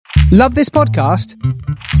Love this podcast?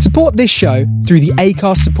 Support this show through the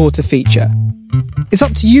Acast supporter feature. It's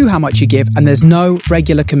up to you how much you give, and there's no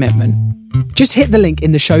regular commitment. Just hit the link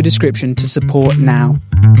in the show description to support now.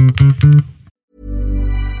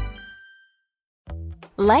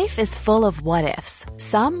 Life is full of what-ifs.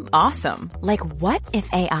 Some awesome, like what if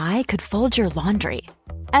AI could fold your laundry?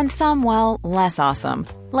 And some, well, less awesome,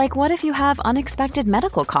 like what if you have unexpected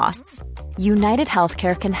medical costs? United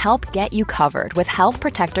Healthcare can help get you covered with Health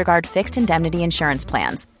Protector Guard fixed indemnity insurance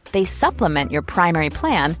plans. They supplement your primary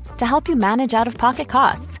plan to help you manage out-of-pocket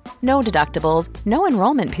costs. No deductibles, no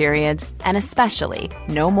enrollment periods, and especially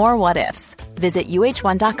no more what-ifs. Visit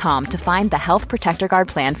uh1.com to find the Health Protector Guard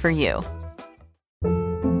plan for you.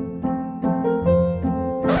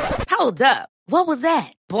 Hold up. What was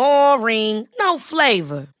that? Boring. No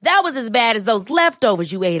flavor. That was as bad as those leftovers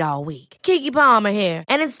you ate all week. Keke Palmer here.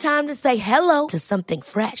 And it's time to say hello to something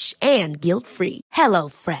fresh and guilt-free. Hello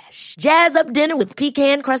Fresh. Jazz up dinner with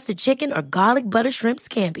pecan-crusted chicken or garlic butter shrimp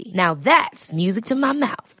scampi. Now that's music to my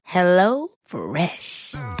mouth. Hello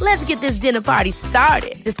Fresh. Let's get this dinner party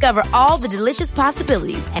started. Discover all the delicious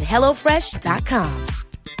possibilities at hellofresh.com.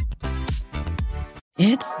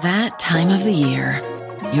 It's that time of the year.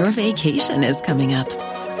 Your vacation is coming up.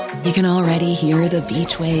 You can already hear the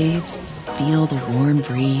beach waves, feel the warm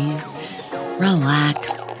breeze,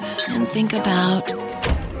 relax, and think about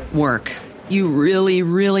work. You really,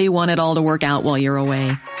 really want it all to work out while you're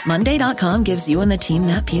away. Monday.com gives you and the team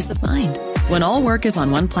that peace of mind. When all work is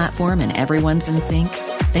on one platform and everyone's in sync,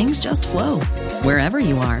 things just flow. Wherever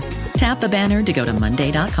you are, tap the banner to go to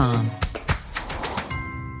Monday.com.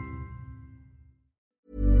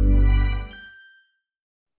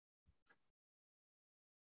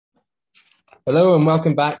 Hello and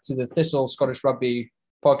welcome back to the Thistle Scottish Rugby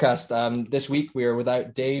podcast. This week we are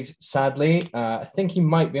without Dave, sadly. I think he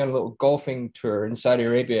might be on a little golfing tour in Saudi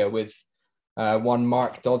Arabia with one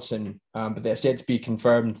Mark Dodson, but that's yet to be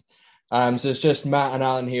confirmed. So it's just Matt and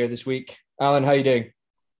Alan here this week. Alan, how you doing?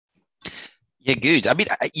 Yeah, good. I mean,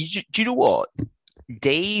 do you know what?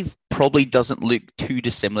 Dave probably doesn't look too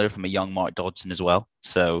dissimilar from a young Mark Dodson as well.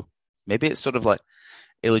 So maybe it's sort of like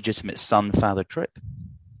illegitimate son-father trip.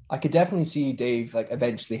 I could definitely see Dave like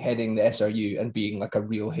eventually heading the SRU and being like a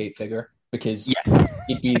real hate figure, because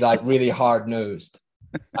he'd be like really hard nosed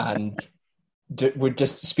and would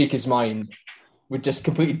just speak his mind, would just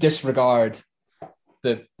completely disregard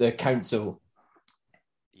the council.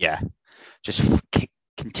 Yeah, just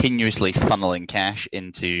continuously funneling cash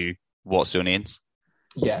into Watsonians.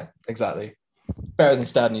 Yeah, exactly. Better than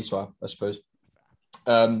Stadney Swap, I suppose.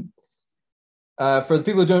 For the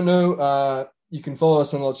people who don't know, you can follow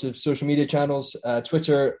us on lots of social media channels,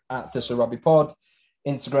 Twitter at Thistle Rugby Pod,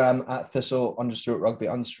 Instagram at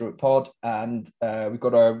Thistle_Rugby_pod. And we've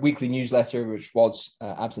got our weekly newsletter, which was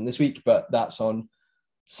absent this week, but that's on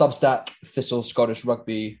Substack, Thistle Scottish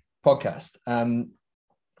Rugby Podcast.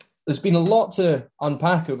 There's been a lot to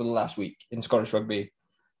unpack over the last week in Scottish Rugby.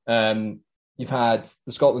 You've had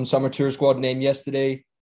the Scotland Summer Tour squad named yesterday.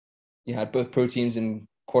 You had both pro teams in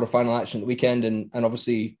quarterfinal action at the weekend, and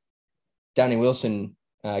obviously Danny Wilson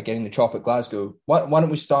getting the chop at Glasgow. Why don't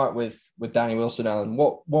we start with Danny Wilson, Alan?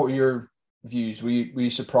 What were your views? Were you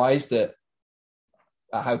surprised at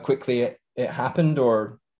how quickly it happened,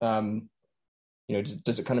 or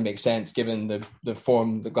does it kind of make sense given the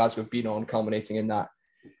form that Glasgow have been on, culminating in that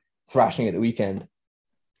thrashing at the weekend?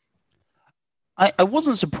 I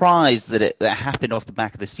wasn't surprised that that happened off the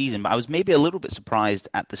back of the season, but I was maybe a little bit surprised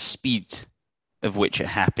at the speed of which it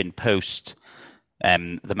happened post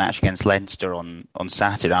the match against Leinster on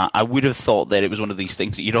Saturday. I would have thought that it was one of these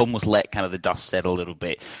things that you'd almost let kind of the dust settle a little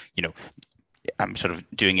bit. I'm sort of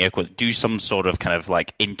doing air quotes, do some sort of kind of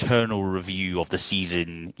like internal review of the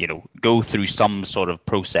season, go through some sort of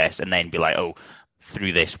process and then be like, oh,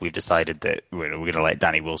 through this, we've decided that we're going to let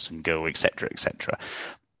Danny Wilson go, et cetera, et cetera.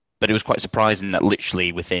 But it was quite surprising that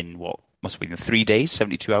literally within what must have been 3 days,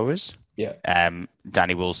 72 hours,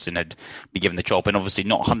 Danny Wilson had been given the chop, and obviously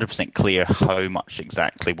not 100% clear how much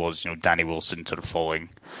exactly was Danny Wilson sort of falling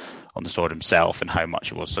on the sword himself and how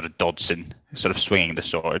much it was sort of Dodson sort of swinging the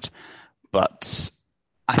sword. But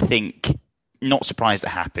I think not surprised it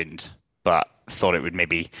happened, but thought it would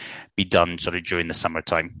maybe be done sort of during the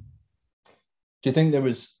summertime. Do you think there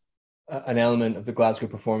was an element of the Glasgow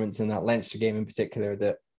performance in that Leinster game in particular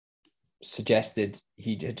that suggested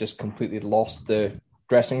he had just completely lost the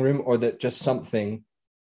dressing room, or that just something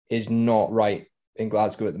is not right in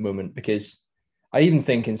Glasgow at the moment? Because I even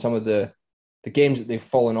think in some of the games that they've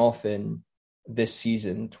fallen off in this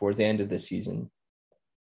season, towards the end of this season,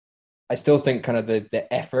 I still think kind of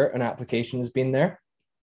the effort and application has been there.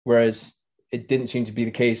 Whereas it didn't seem to be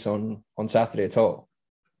the case on Saturday at all.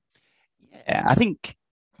 Yeah, I think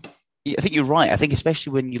you're right. I think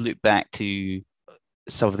especially when you look back to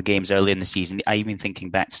some of the games early in the season, I even thinking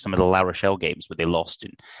back to some of the La Rochelle games where they lost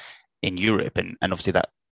in Europe, and obviously that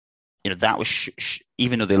that was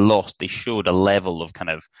even though they lost, they showed a level of kind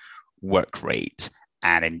of work rate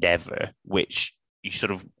and endeavour, which you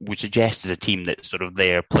sort of would suggest as a team that's sort of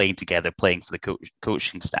there playing together, playing for the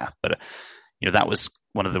coaching staff. But that was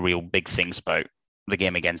one of the real big things about the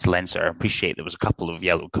game against Leinster. I appreciate there was a couple of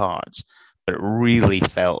yellow cards, but it really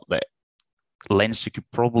felt that Leinster could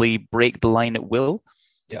probably break the line at will.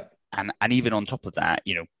 Yeah. And even on top of that,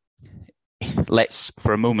 let's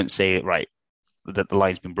for a moment say, right, that the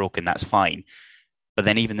line's been broken, that's fine. But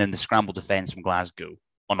then even then the scramble defence from Glasgow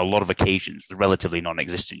on a lot of occasions was relatively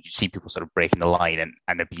non-existent. You'd see people sort of breaking the line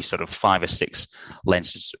and there'd be sort of 5 or 6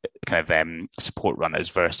 Leinster's kind of support runners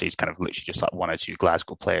versus kind of literally just like 1 or 2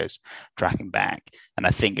 Glasgow players tracking back. And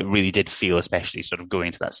I think it really did feel, especially sort of going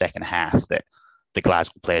into that second half, that the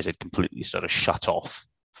Glasgow players had completely sort of shut off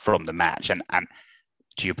from the match. And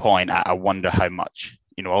to your point, I wonder how much,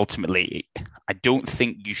 ultimately, I don't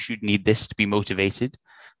think you should need this to be motivated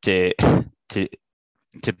to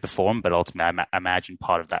perform, but ultimately I imagine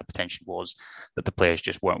part of that potential was that the players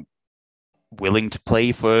just weren't willing to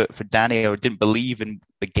play for Danny or didn't believe in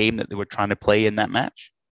the game that they were trying to play in that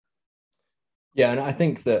match. Yeah, and I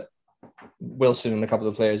think that Wilson and a couple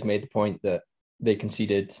of players made the point that they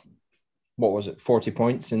conceded, 40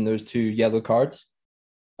 points in those 2 yellow cards,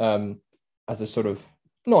 as a sort of,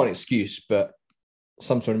 not an excuse, but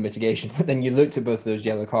some sort of mitigation. But then you looked at both of those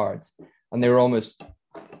yellow cards and they were almost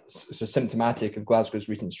so symptomatic of Glasgow's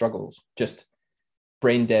recent struggles, just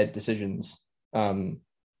brain dead decisions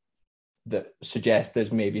that suggest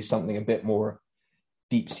there's maybe something a bit more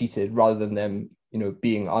deep seated rather than them,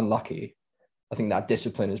 being unlucky. I think that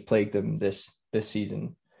discipline has plagued them this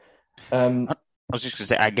season. I was just going to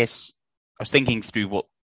say, I guess I was thinking through what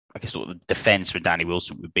the defense for Danny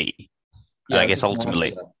Wilson would be. And I guess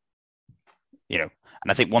ultimately, and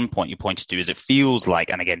I think one point you pointed to is it feels like,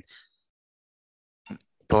 and again,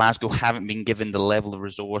 Glasgow haven't been given the level of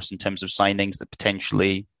resource in terms of signings that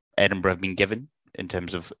potentially Edinburgh have been given in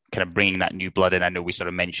terms of kind of bringing that new blood in. I know we sort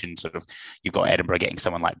of mentioned sort of you've got Edinburgh getting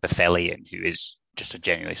someone like Buffelli and who is just a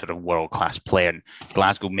genuinely sort of world-class player. And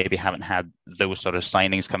Glasgow maybe haven't had those sort of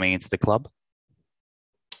signings coming into the club.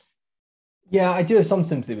 Yeah, I do have some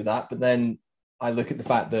sympathy with that, but then I look at the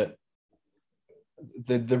fact that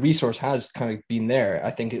the resource has kind of been there.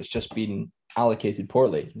 I think it's just been allocated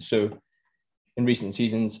poorly. So in recent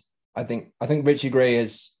seasons, I think Richie Gray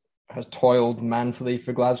has toiled manfully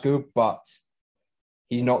for Glasgow, but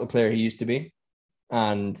he's not the player he used to be.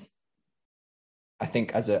 And I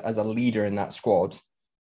think as a leader in that squad,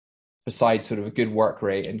 besides sort of a good work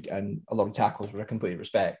rate and a lot of tackles, which I completely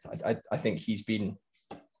respect, I think he's been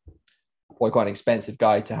quite an expensive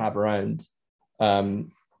guy to have around.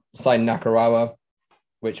 Signed Nakarawa,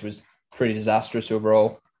 which was pretty disastrous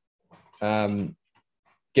overall.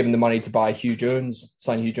 Given the money to buy sign Hugh Jones,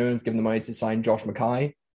 given the money to sign Josh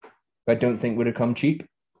Mackay, who I don't think would have come cheap.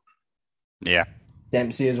 Yeah.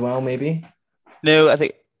 Dempsey as well, maybe. No, I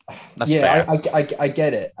think that's fair. I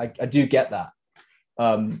get it. I do get that.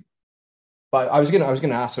 But I was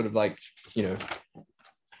gonna ask sort of like, the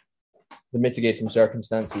mitigating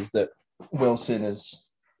circumstances that Wilson has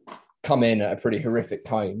come in at a pretty horrific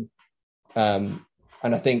time.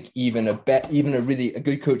 And I think even a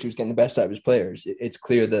good coach who's getting the best out of his players, it's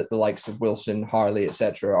clear that the likes of Wilson, Harley,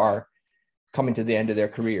 etc., are coming to the end of their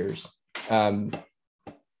careers.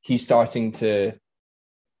 He's starting to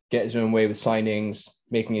get his own way with signings,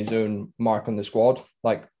 making his own mark on the squad.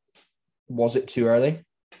 Like, was it too early?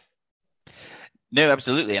 No,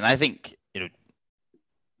 absolutely. And I think,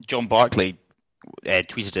 John Barclay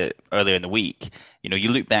tweeted it earlier in the week. You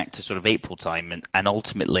look back to sort of April time and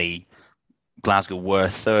ultimately Glasgow were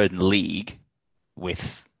third in the league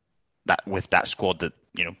with that squad that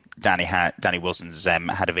Danny Wilson's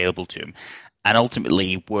had available to him, and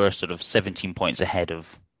ultimately were sort of 17 points ahead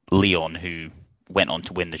of Leon, who went on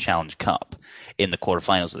to win the Challenge Cup in the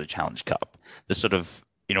quarterfinals of the Challenge Cup. The sort of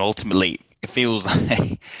ultimately it feels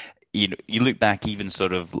like you look back even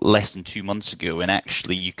sort of less than 2 months ago, and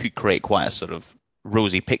actually you could create quite a sort of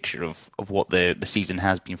rosy picture of what the season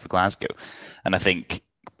has been for Glasgow, and I think.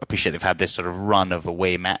 Appreciate they've had this sort of run of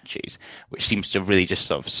away matches, which seems to have really just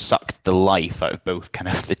sort of sucked the life out of both kind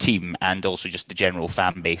of the team and also just the general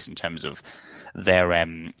fan base in terms of their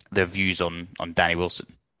views on Danny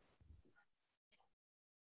Wilson.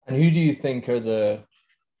 And who do you think are the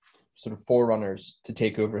sort of forerunners to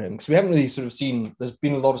take over him? Because we haven't really sort of seen. There's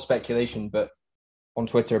been a lot of speculation, but on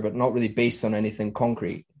Twitter, but not really based on anything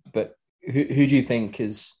concrete. But who do you think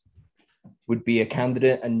would be a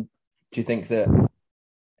candidate? And do you think that,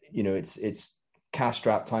 it's cash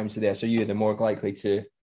strap times to the SRU, they're more likely to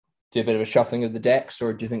do a bit of a shuffling of the decks,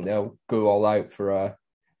 or do you think they'll go all out for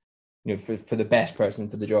for the best person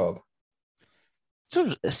for the job? Sort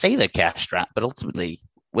of say they're cash strapped, but ultimately,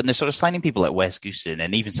 when they're sort of signing people like Wes Goosen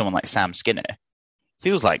and even someone like Sam Skinner,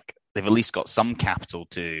 feels like they've at least got some capital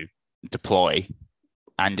to deploy.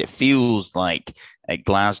 And it feels like at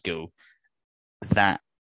Glasgow, that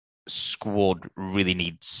squad really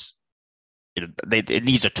needs, it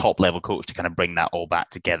needs a top level coach to kind of bring that all back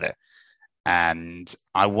together. And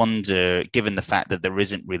I wonder, given the fact that there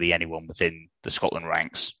isn't really anyone within the Scotland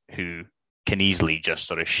ranks who can easily just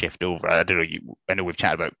sort of shift over. I don't know. I know we've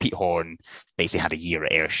chatted about Pete Horn, basically had a year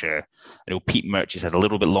at Ayrshire. I know Pete Murchie's had a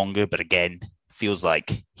little bit longer, but again, feels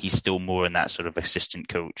like he's still more in that sort of assistant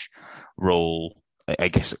coach role. I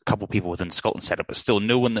guess a couple of people within Scotland setup, but still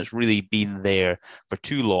no one that's really been there for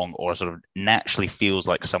too long or sort of naturally feels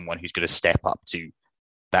like someone who's going to step up to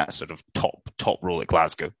that sort of top role at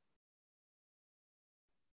Glasgow.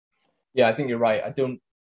 Yeah, I think you're right. I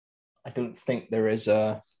don't think there is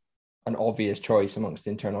an obvious choice amongst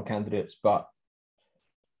the internal candidates, but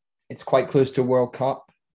it's quite close to World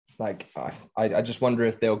Cup. Like, I just wonder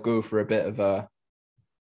if they'll go for a bit of a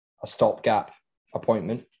stopgap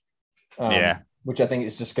appointment. Which I think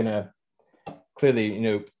is just going to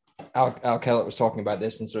clearly, Al Kellett was talking about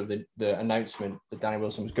this and sort of the announcement that Danny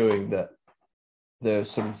Wilson was going, that the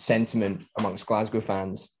sort of sentiment amongst Glasgow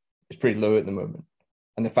fans is pretty low at the moment.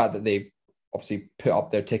 And the fact that they obviously put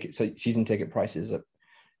up their season ticket prices at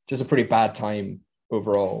just a pretty bad time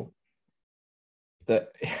overall, that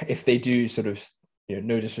if they do sort of,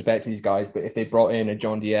 no disrespect to these guys, but if they brought in a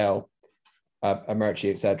John DL, a Murchie,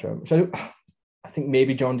 etc., which I think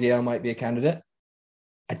maybe John DL might be a candidate.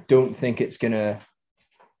 I don't think it's going to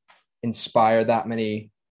inspire that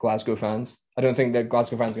many Glasgow fans. I don't think that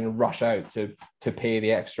Glasgow fans are going to rush out to pay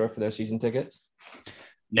the extra for their season tickets.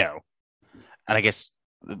 No. And I guess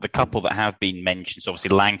the couple that have been mentioned, so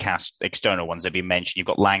obviously Lancaster, external ones that have been mentioned, you've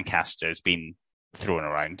got Lancaster has been thrown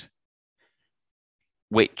around,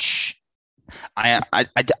 which I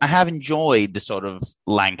have enjoyed the sort of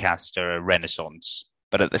Lancaster renaissance,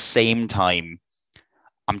 but at the same time,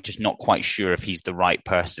 I'm just not quite sure if he's the right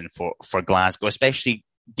person for Glasgow, especially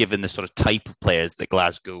given the sort of type of players that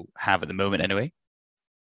Glasgow have at the moment anyway.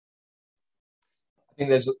 I think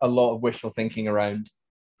there's a lot of wishful thinking around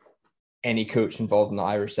any coach involved in the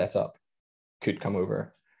Irish setup could come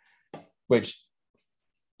over, which,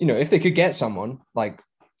 if they could get someone like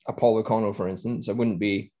a Paul O'Connell, for instance, I wouldn't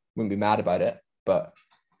be mad about it. But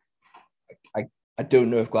I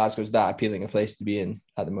don't know if Glasgow's that appealing a place to be in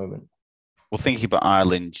at the moment. Well, thinking about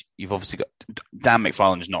Ireland, you've obviously got Dan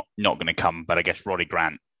McFarlane's not going to come, but I guess Roddy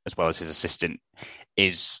Grant, as well as his assistant,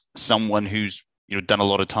 is someone who's done a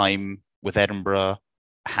lot of time with Edinburgh,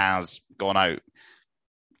 has gone out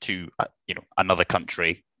to another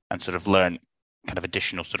country and sort of learn kind of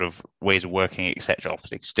additional sort of ways of working, etc.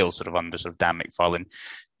 Obviously, still sort of under sort of Dan McFarlane.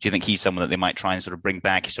 Do you think he's someone that they might try and sort of bring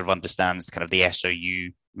back? He sort of understands kind of the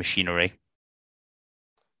SRU machinery.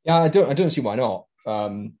 Yeah, I don't see why not.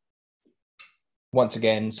 Once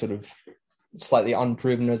again, sort of slightly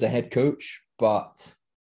unproven as a head coach, but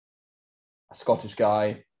a Scottish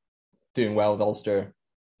guy doing well with Ulster.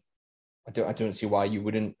 I don't see why you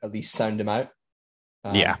wouldn't at least sound him out.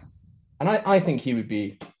 Yeah. And I think he would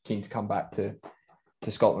be keen to come back to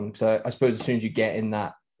Scotland. So I suppose as soon as you get in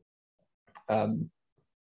that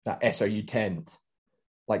SRU tent,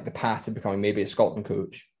 like the path to becoming maybe a Scotland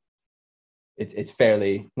coach, it's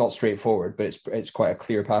fairly not straightforward, but it's quite a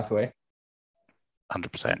clear pathway.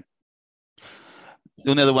 100%.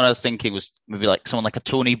 The only other one I was thinking was maybe like someone like a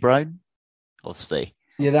Tony Brown, obviously.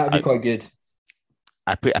 Yeah, that would be quite good.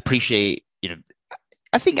 I appreciate,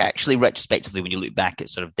 I think actually retrospectively, when you look back at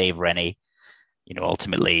sort of Dave Rennie,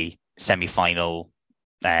 ultimately semi-final,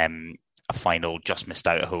 a final, just missed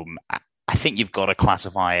out at home. I think you've got to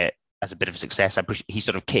classify it as a bit of a success. He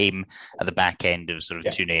sort of came at the back end of sort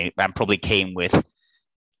of Tune and probably came with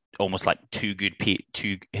almost like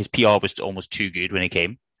his PR was almost too good when he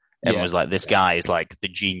came. Everyone was like, this guy is like the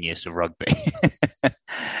genius of rugby.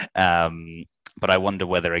 But I wonder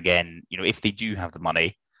whether, again, if they do have the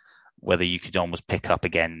money, whether you could almost pick up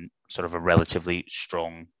again sort of a relatively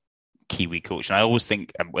strong Kiwi coach. And I always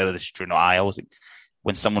think, whether this is true or not, I always think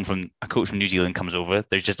when a coach from New Zealand comes over,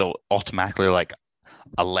 there's just automatically like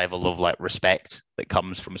a level of like respect that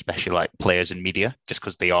comes from especially like players in media, just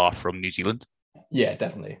because they are from New Zealand. Yeah,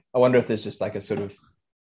 definitely. I wonder if there's just like a sort of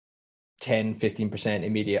 10-15%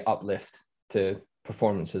 immediate uplift to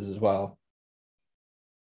performances as well.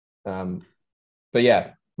 But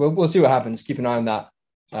yeah, we'll see what happens. Keep an eye on that.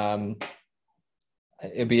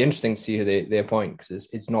 It'll be interesting to see who they appoint, because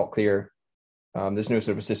it's not clear. There's no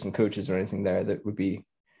sort of assistant coaches or anything there that would be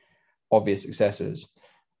obvious successors.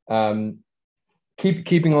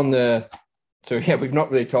 Keeping on we've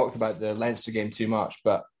not really talked about the Leinster game too much,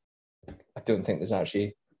 but I don't think there's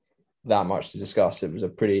actually that much to discuss. It was a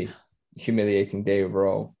pretty humiliating day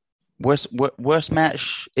overall. Worst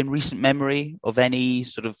match in recent memory of any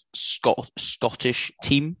sort of Scottish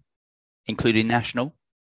team, including national?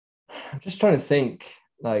 I'm just trying to think,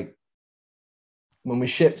 like, when we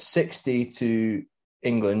shipped 60 to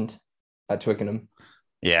England at Twickenham.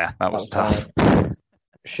 Yeah, that was tough.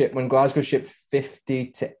 When Glasgow shipped 50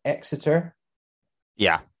 to Exeter.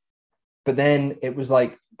 Yeah. But then it was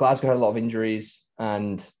like Glasgow had a lot of injuries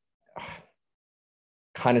and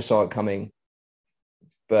kind of saw it coming.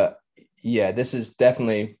 But yeah, this is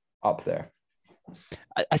definitely up there.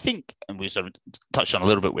 I think, and we sort of touched on a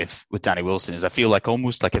little bit with Danny Wilson, is I feel like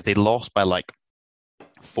almost like if they lost by like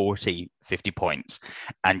 40, 50 points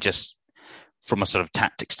and just from a sort of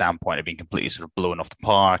tactic standpoint have been completely sort of blown off the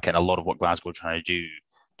park, and a lot of what Glasgow were trying to do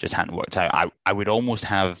just hadn't worked out, I would almost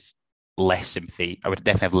have less sympathy. I would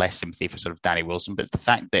definitely have less sympathy for sort of Danny Wilson, but it's the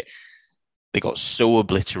fact that they got so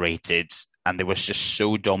obliterated and they were just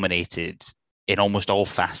so dominated in almost all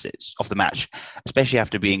facets of the match, especially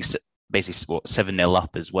after being basically 7-0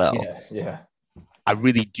 up as well. Yeah. I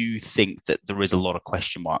really do think that there is a lot of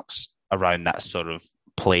question marks around that sort of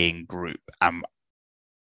playing group, and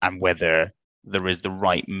whether there is the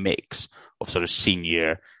right mix of sort of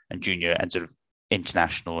senior and junior and sort of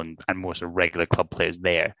international and more sort of regular club players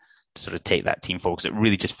there to sort of take that team forward. It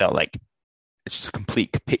really just felt like it's just a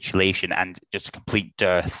complete capitulation and just a complete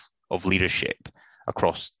dearth of leadership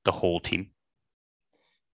across the whole team.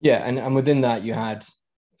 Yeah, and within that you had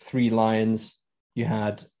 3 Lions, you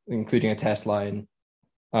had, including a Test Lion,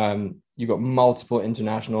 you got multiple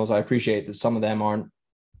internationals. I appreciate that some of them aren't,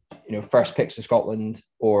 first picks for Scotland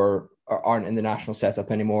or aren't in the national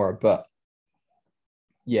setup anymore, but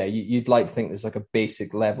yeah, you'd like to think there's like a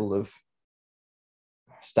basic level of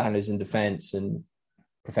standards in defense and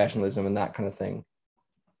professionalism and that kind of thing.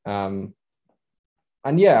 And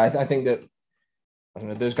yeah, I think that, I don't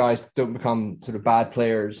know, those guys don't become sort of bad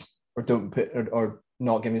players or don't put or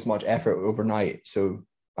not giving as much effort overnight. So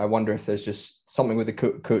I wonder if there's just something with the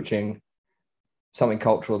coaching, something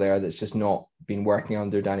cultural there that's just not been working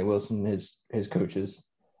under Danny Wilson and his coaches.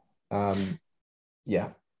 Yeah.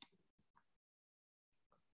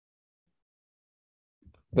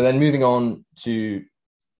 But then moving on to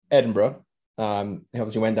Edinburgh, he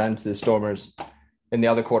obviously went down to the Stormers in the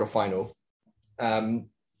other quarterfinal.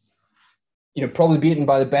 Probably beaten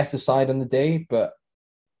by the better side on the day, but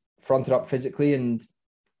fronted up physically. And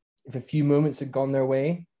if a few moments had gone their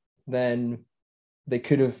way, then they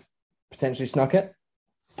could have potentially snuck it.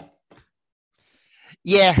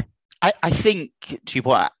 Yeah, I think, to your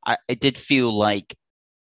point, I did feel like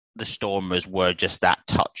the Stormers were just that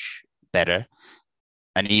touch better.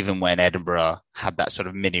 And even when Edinburgh had that sort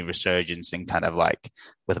of mini resurgence and kind of like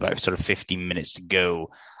with about sort of 15 minutes to go,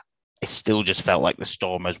 it still just felt like the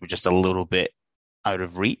Stormers were just a little bit out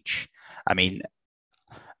of reach. I mean,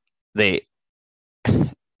 I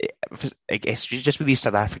guess just with these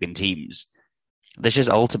South African teams, there's just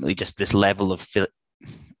ultimately just this level of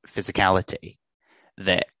physicality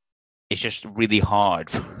that it's just really hard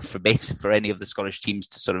for any of the Scottish teams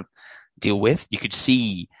to sort of deal with. You could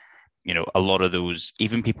see, a lot of those,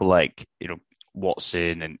 even people like,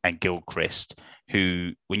 Watson and Gilchrist,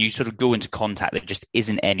 who, when you sort of go into contact, there just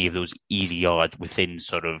isn't any of those easy yards within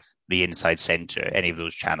sort of the inside centre, any of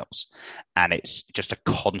those channels. And it's just a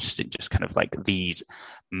constant, just kind of like these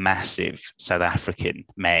massive South African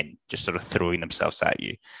men just sort of throwing themselves at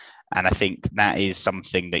you. And I think that is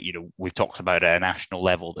something that, we've talked about at a national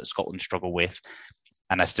level that Scotland struggle with.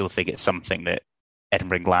 And I still think it's something that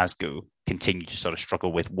Edinburgh and Glasgow continue to sort of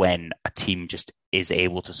struggle with when a team just is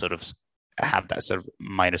able to sort of have that sort of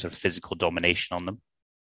minor sort of physical domination on them.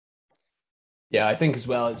 Yeah, I think as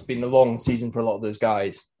well, it's been a long season for a lot of those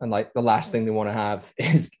guys. And like the last thing they want to have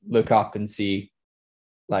is look up and see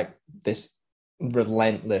like this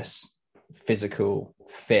relentless, physical,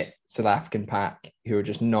 fit South African pack who are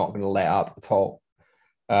just not going to let up at all.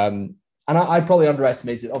 And I probably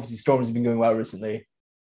underestimated, obviously Stormers have been going well recently,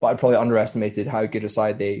 but I probably underestimated how good a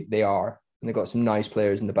side they are. And they've got some nice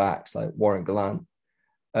players in the backs like Warren Gallant.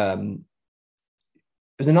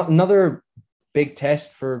 There's another big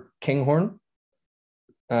test for Kinghorn.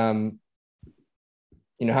 How do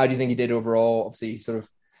you think he did overall? Obviously, he sort of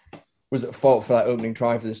was at fault for that opening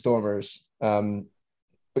try for the Stormers.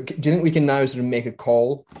 But do you think we can now sort of make a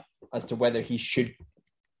call as to whether we should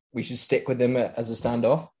stick with him as a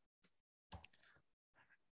standoff?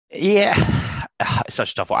 Yeah, it's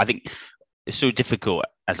such a tough one. I think it's so difficult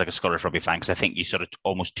as like a Scottish rugby fan because I think you sort of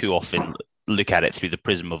almost too often look at it through the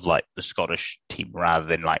prism of like the Scottish team rather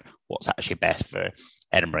than like what's actually best for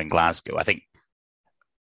Edinburgh and Glasgow. I think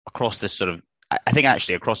across this sort of, I think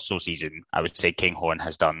actually across the whole season, I would say Kinghorn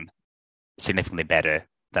has done significantly better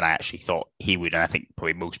than I actually thought he would, and I think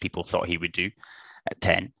probably most people thought he would do at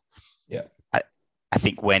 10. Yeah, I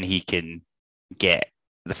think when he can get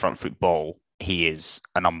the front foot ball, he is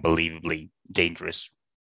an unbelievably dangerous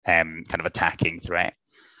kind of attacking threat.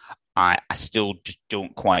 I still just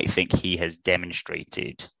don't quite think he has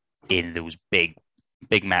demonstrated in those big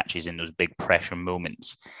matches, in those big pressure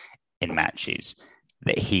moments in matches,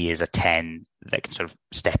 that he is a 10 that can sort of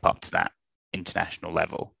step up to that international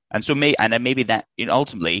level. And so maybe that,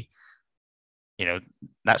 ultimately,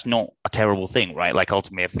 that's not a terrible thing, right? Like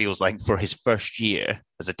ultimately it feels like for his first year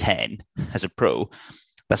as a 10, as a pro,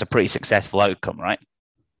 that's a pretty successful outcome, right?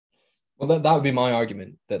 Well, that would be my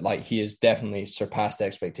argument, that like he has definitely surpassed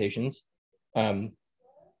expectations. But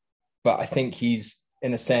I think he's,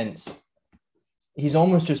 in a sense, he's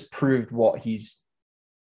almost just proved what he's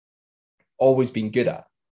always been good at,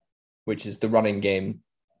 which is the running game.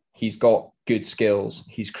 He's got good skills.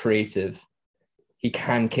 He's creative. He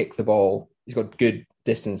can kick the ball. He's got good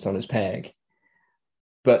distance on his peg.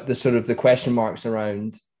 But the question marks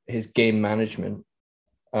around his game management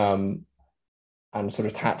and sort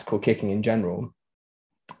of tactical kicking in general,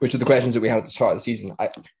 which are the questions that we had at the start of the season,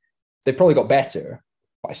 they probably got better,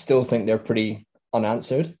 but I still think they're pretty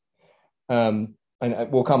unanswered. And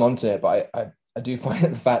we'll come on to it, but I do find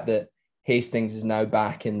that the fact that Hastings is now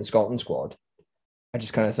back in the Scotland squad, I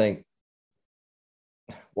just kind of think,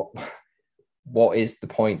 what is the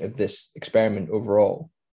point of this experiment overall?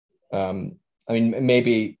 I mean,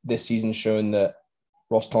 maybe this season's shown that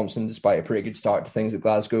Ross Thompson, despite a pretty good start to things at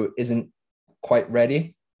Glasgow, isn't quite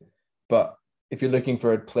ready. But if you're looking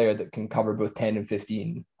for a player that can cover both 10 and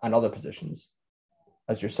 15 and other positions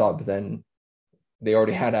as your sub, then they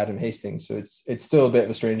already had Adam Hastings. So it's still a bit of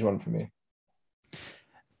a strange one for me.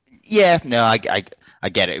 Yeah, no, I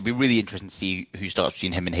get it. It'd be really interesting to see who starts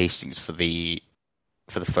between him and Hastings for the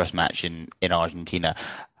first match in Argentina.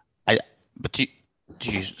 But to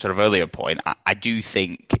your sort of earlier point, I do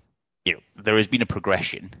think there has been a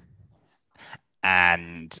progression,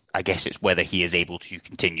 and I guess it's whether he is able to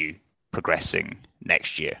continue progressing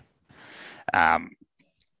next year. And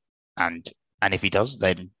if he does,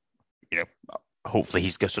 then hopefully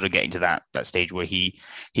he's sort of getting to that stage where he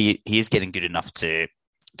is getting good enough to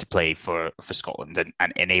play for Scotland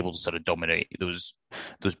and able to sort of dominate those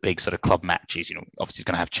big sort of club matches. Obviously he's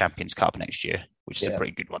going to have Champions Cup next year, which is a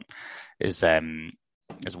pretty good one, as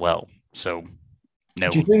well. So, no.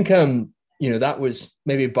 Do you think that was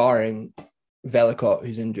maybe barring Velikot,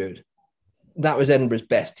 who's injured, that was Edinburgh's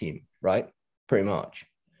best team, right? Pretty much.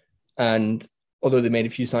 And although they made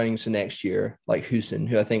a few signings for next year, like Hoosen,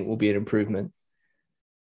 who I think will be an improvement,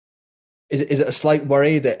 is it a slight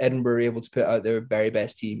worry that Edinburgh are able to put out their very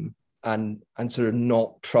best team and sort of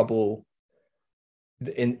not trouble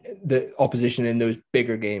in the opposition in those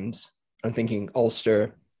bigger games? I'm thinking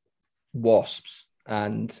Ulster, Wasps,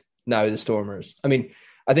 and now the Stormers. I mean,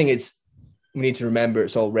 I think we need to remember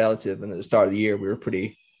it's all relative, and at the start of the year we were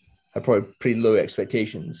had probably pretty low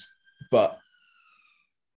expectations. But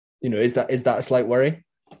is that a slight worry?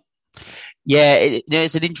 Yeah,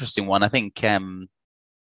 it's an interesting one. I think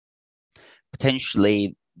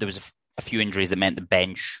potentially there was a few injuries that meant the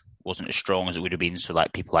bench wasn't as strong as it would have been. So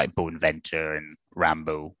like people like Bowen Venter and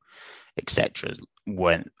Rambo, etc.,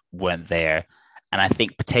 weren't there. And I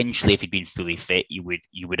think potentially if he'd been fully fit, you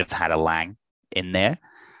would have had a Lang in there.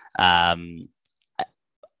 On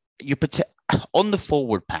the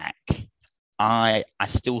forward pack, I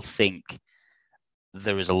still think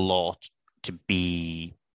there is a lot to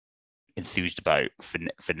be enthused about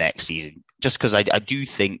for next season, just because I do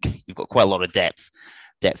think you've got quite a lot of depth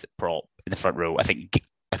at prop in the front row. I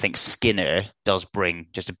think Skinner does bring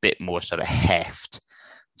just a bit more sort of heft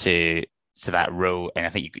to that row, and I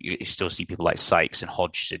think you still see people like Sykes and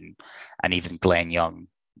Hodgson and even Glenn Young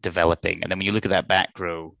developing. And then when you look at that back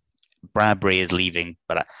row, Bradbury is leaving,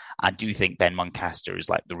 but I do think Ben Muncaster is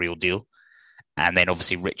like the real deal, and then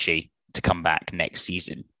obviously Ritchie to come back next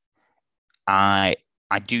season. I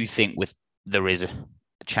do think there is a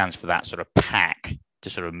chance for that sort of pack to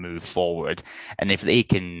sort of move forward. And if they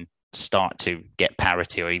can start to get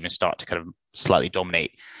parity or even start to kind of slightly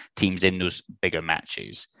dominate teams in those bigger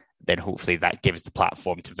matches, then hopefully that gives the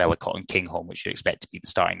platform to Velikot and Kinghorn, which you expect to be the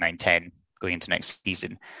starting 9-10 going into next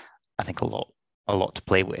season, I think a lot to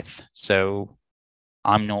play with. So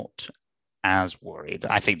I'm not as worried.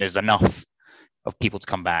 I think there's enough of people to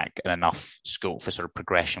come back and enough scope for sort of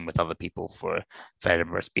progression with other people for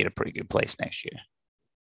Edinburgh to be in a pretty good place next year.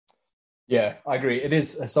 Yeah, I agree. It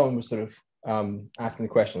is. Someone was sort of asking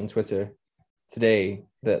the question on Twitter today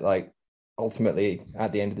that, like, ultimately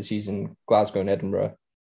at the end of the season, Glasgow and Edinburgh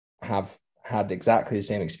have had exactly the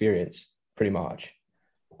same experience, pretty much.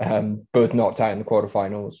 Both knocked out in the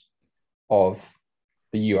quarterfinals of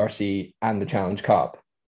the URC and the Challenge Cup.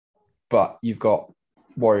 But you've got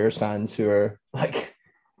Warriors fans who are like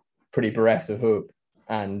pretty bereft of hope,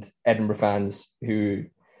 and Edinburgh fans who,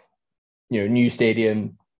 new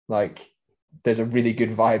stadium, like there's a really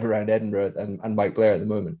good vibe around Edinburgh and Mike Blair at the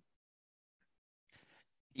moment.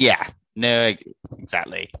 Yeah, no,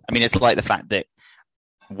 exactly. I mean, it's like the fact that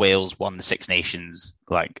Wales won the Six Nations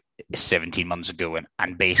like 17 months ago,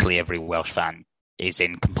 and basically every Welsh fan is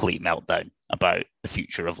in complete meltdown about the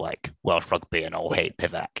future of like Welsh rugby and all hate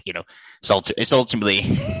Pivac. It's ultimately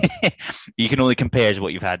you can only compare to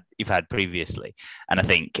what you've had previously, and I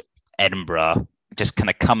think Edinburgh just kind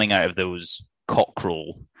of coming out of those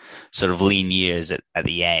cockerel sort of lean years at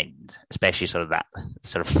the end, especially sort of that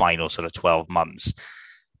sort of final sort of 12 months.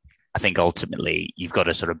 I think ultimately you've got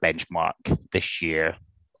to sort of benchmark this year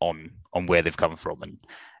on where they've come from, and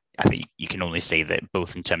I think you can only say that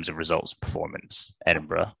both in terms of results and performance,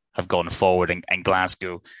 Edinburgh have gone forward and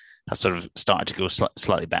Glasgow have sort of started to go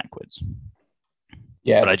slightly backwards.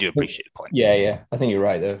 Yeah, but I do appreciate the point. Yeah, I think you're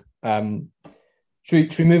right though.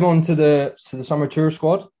 Should we move on to the summer tour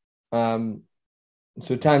squad?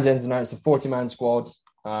 So Townsend's announced a 40-man squad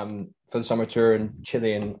for the summer tour in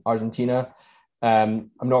Chile and Argentina. I'm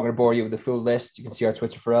not going to bore you with the full list. You can see our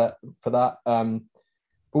Twitter for that.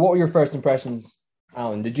 But what were your first impressions,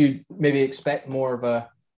 Alan? Did you maybe expect more of a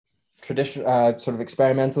traditional sort of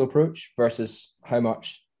experimental approach versus how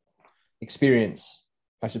much experience,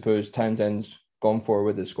 I suppose, Townsend's gone for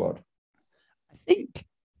with his squad? I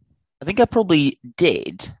think I probably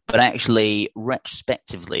did, but actually,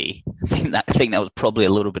 retrospectively, I think that was probably a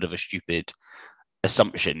little bit of a stupid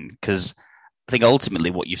assumption, because I think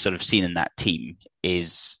ultimately what you've sort of seen in that team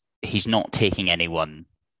is he's not taking anyone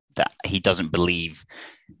that he doesn't believe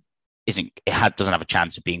doesn't have a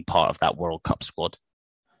chance of being part of that World Cup squad.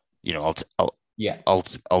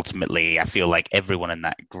 Ultimately, I feel like everyone in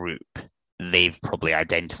that group, they've probably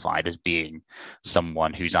identified as being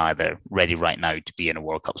someone who's either ready right now to be in a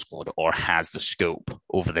World Cup squad or has the scope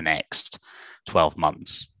over the next 12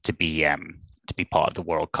 months to be part of the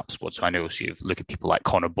World Cup squad. So I know, so you look at people like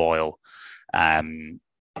Connor Boyle, or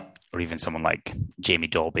even someone like Jamie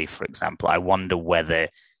Dolby, for example. I wonder whether,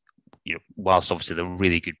 whilst obviously they're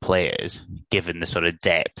really good players, given the sort of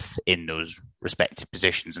depth in those respective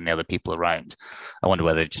positions and the other people around, I wonder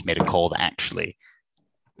whether they just made a call that actually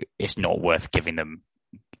it's not worth giving them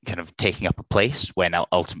kind of taking up a place, when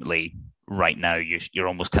ultimately right now you're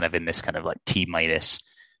almost kind of in this kind of like T minus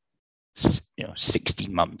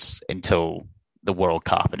 16 months until the World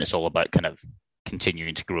Cup, and it's all about kind of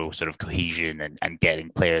continuing to grow sort of cohesion and getting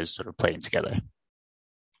players sort of playing together.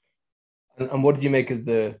 And what did you make of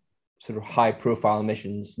the sort of high profile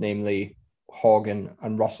missions, namely Hogg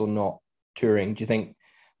and Russell not touring? Do you think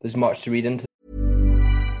there's much to read into?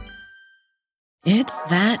 It's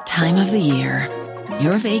that time of the year.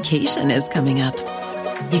 Your vacation is coming up.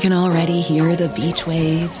 You can already hear the beach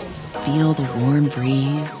waves, feel the warm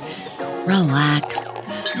breeze, relax,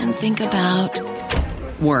 and think about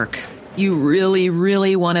work. You really,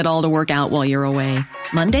 really want it all to work out while you're away.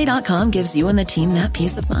 Monday.com gives you and the team that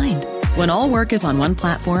peace of mind. When all work is on one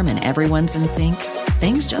platform and everyone's in sync,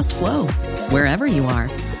 things just flow. Wherever you are,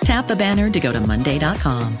 tap the banner to go to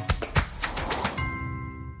Monday.com.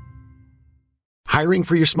 Hiring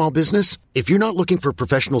for your small business? If you're not looking for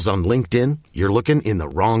professionals on LinkedIn, you're looking in the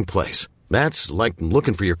wrong place. That's like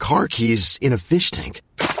looking for your car keys in a fish tank.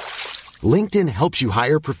 LinkedIn helps you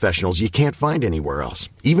hire professionals you can't find anywhere else,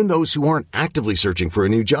 even those who aren't actively searching for a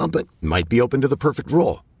new job but might be open to the perfect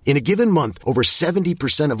role. In a given month, over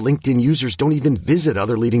 70% of LinkedIn users don't even visit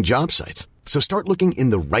other leading job sites. So start looking in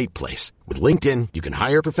the right place. With LinkedIn, you can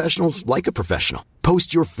hire professionals like a professional.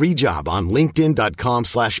 Post your free job on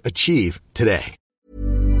linkedin.com/achieve today.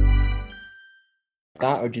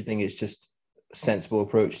 That, or do you think it's just a sensible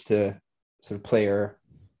approach to sort of player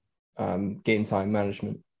game time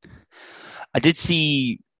management? I did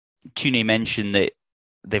see Tooney mention that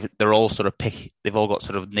they're all sort of they've all got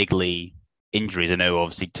sort of niggly injuries. I know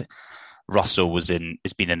obviously Russell has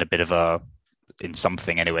been in a bit of a in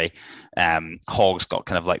something anyway. Hogg's got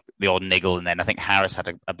kind of like the odd niggle, and then I think Harris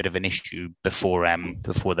had a bit of an issue before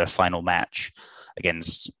their final match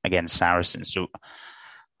against Saracens. So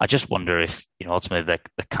I just wonder if, ultimately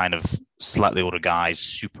the kind of slightly older guys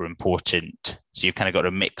super important. So you've kind of got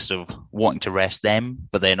a mix of wanting to rest them,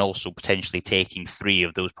 but then also potentially taking three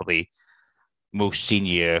of those probably most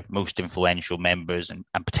senior, most influential members and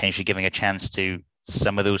potentially giving a chance to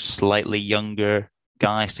some of those slightly younger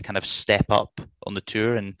guys to kind of step up on the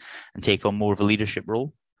tour and take on more of a leadership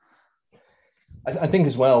role. I think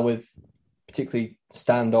as well, with particularly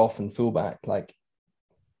standoff and fullback, like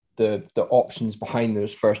the options behind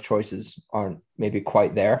those first choices aren't maybe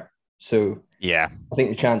quite there. So yeah, I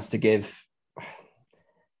think the chance to give,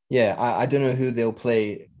 I don't know who they'll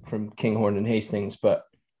play from Kinghorn and Hastings, but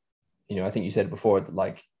I think you said before that,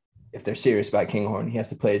 like, if they're serious about Kinghorn, he has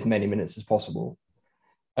to play as many minutes as possible.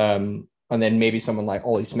 And then maybe someone like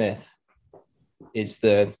Ollie Smith is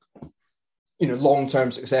the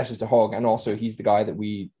long-term successor to Hogg, and also he's the guy that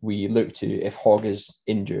we look to if Hogg is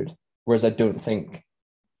injured. Whereas I don't think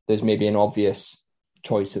there's maybe an obvious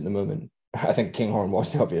choice at the moment. I think Kinghorn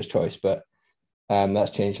was the obvious choice, but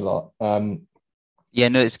that's changed a lot.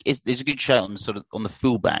 It's a good shout on the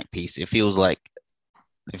fullback piece. It feels like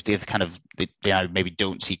if they've maybe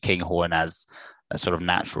don't see Kinghorn as a sort of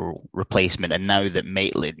natural replacement, and now that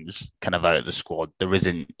Maitland's kind of out of the squad, there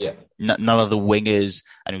isn't none of the wingers.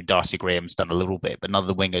 I know Darcy Graham's done a little bit, but none of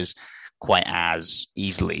the wingers quite as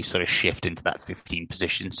easily sort of shift into that 15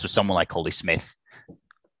 position. So someone like Ollie Smith,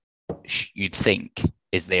 you'd think,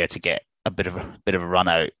 is there to get a bit of a run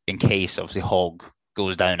out in case obviously Hogg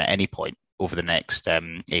goes down at any point over the next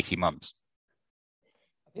 18 months.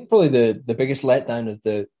 I think probably the biggest letdown of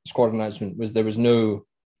the squad announcement was there was no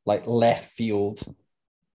like left field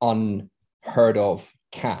unheard of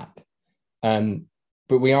cap.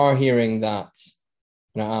 But we are hearing that,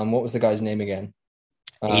 what was the guy's name again?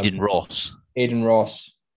 Aidan Ross. Aidan Ross.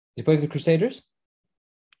 Does he play for the Crusaders?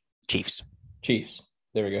 Chiefs.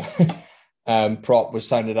 There we go. Prop was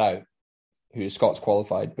sounded out, who is Scots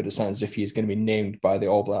qualified, but it sounds as if he's going to be named by the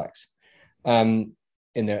All Blacks in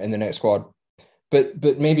the next squad.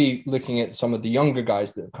 But maybe looking at some of the younger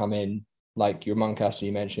guys that have come in, like your Muncaster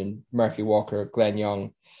you mentioned, Murphy Walker, Glenn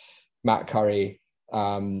Young, Matt Curry,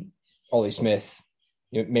 Ollie Smith,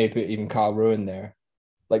 maybe even Kyle Rowan there.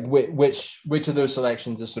 Like which of those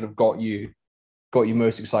selections has sort of got you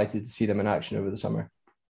most excited to see them in action over the summer?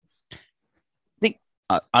 I think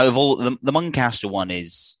out of all the Muncaster one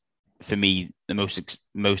is, for me, the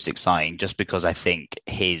most exciting, just because I think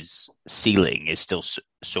his ceiling is still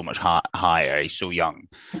so much higher. He's so young,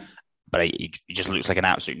 but he just looks like an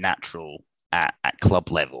absolute natural at club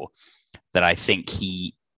level. That I think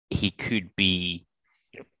he could be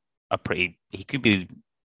he could be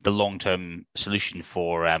the long-term solution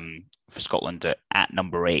for Scotland at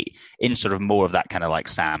number 8 in sort of more of that kind of like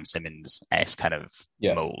Sam Simmonds-esque kind of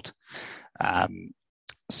mold.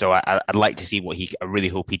 So I'd like to see I really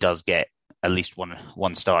hope he does get at least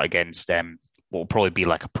one start against what will probably be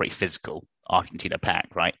like a pretty physical Argentina pack,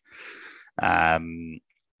 right?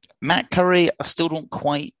 Matt Curry, I still don't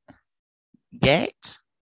quite get.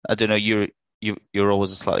 I don't know. You're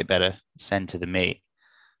always a slightly better centre than me,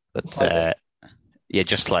 but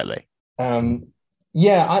just slightly.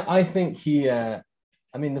 I think he. The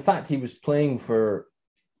fact he was playing for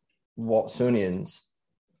Watsonians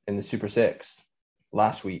in the Super Six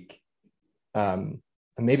last week, and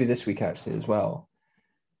maybe this week actually as well.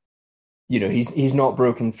 He's not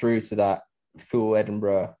broken through to that full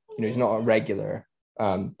Edinburgh. He's not a regular,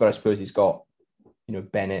 but I suppose he's got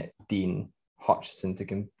Bennett, Dean, Hutchison to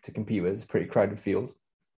compete with. It's a pretty crowded field.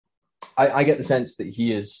 I get the sense that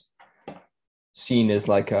he is seen as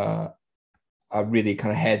like a really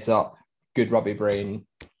kind of heads up, good rugby brain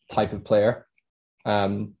type of player.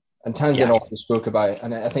 And Townsend also spoke about it.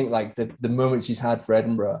 And I think like the moments he's had for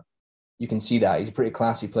Edinburgh, you can see that he's a pretty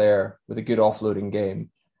classy player with a good offloading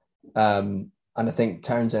game. And I think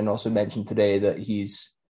Townsend also mentioned today that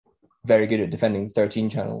he's very good at defending the 13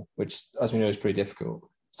 channel, which, as we know, is pretty difficult.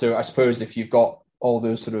 So I suppose if you've got all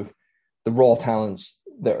those sort of the raw talents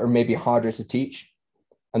that are maybe harder to teach,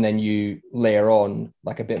 and then you layer on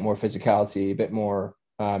like a bit more physicality, a bit more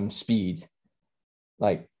speed,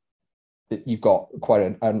 like you've got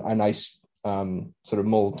quite a nice sort of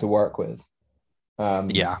mold to work with.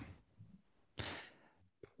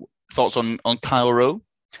 Thoughts on Kyle Rowe?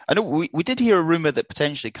 I know we did hear a rumour that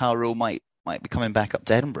potentially Kyle Rowe might be coming back up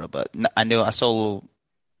to Edinburgh, but I saw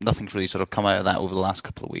nothing's really sort of come out of that over the last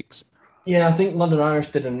couple of weeks. Yeah, I think London Irish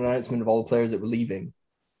did an announcement of all the players that were leaving,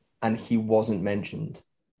 and he wasn't mentioned.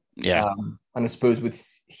 Yeah. And I suppose with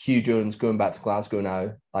Hugh Jones going back to Glasgow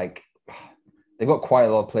now, like they've got quite a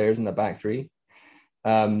lot of players in the back three.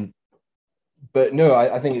 But no,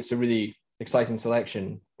 I think it's a really exciting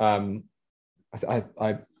selection. I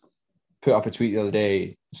put up a tweet the other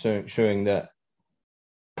day showing that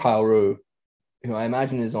Kyle Rowe, who I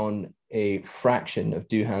imagine is on a fraction of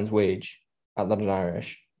Duhan's wage at London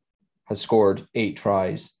Irish, has scored 8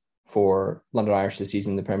 tries for London Irish this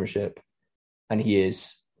season in the Premiership. And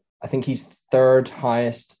I think he's third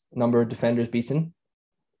highest number of defenders beaten,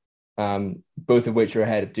 both of which are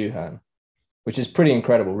ahead of Duhan, which is pretty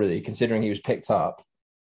incredible, really, considering he was picked up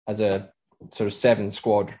as a sort of 7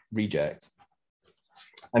 squad reject.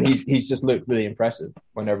 And he's just looked really impressive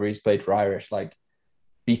whenever he's played for Irish, like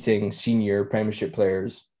beating senior Premiership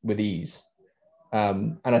players with ease.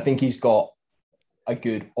 And I think he's got a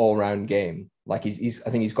good all-round game. Like I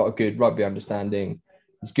think he's got a good rugby understanding.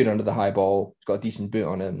 He's good under the high ball. He's got a decent boot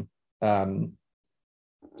on him.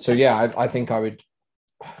 So yeah, I think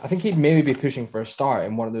he'd maybe be pushing for a start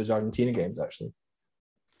in one of those Argentina games, actually.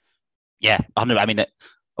 Yeah, I mean,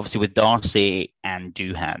 obviously with Darcy and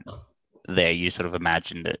Duhan there, you sort of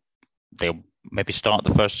imagine that they'll maybe start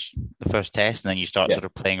the first test, and then you start sort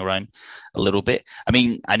of playing around a little bit. I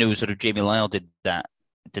mean, I know sort of Jamie Lyle did that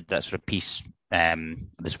sort of piece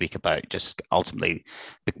this week about just ultimately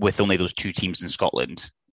with only those 2 teams in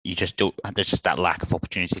Scotland, you just don't. There's just that lack of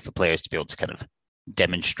opportunity for players to be able to kind of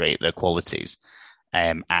demonstrate their qualities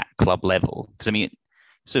at club level. Because I mean,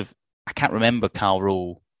 sort of, I can't remember Kyle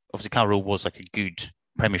Rowe. Obviously, Kyle Rowe was like a good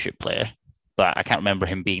Premiership player, but I can't remember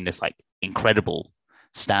him being this like incredible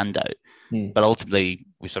standout. But ultimately,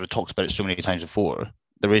 we sort of talked about it so many times before.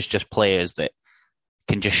 There is just players that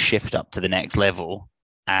can just shift up to the next level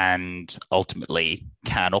and ultimately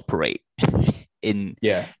can operate in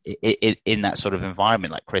that sort of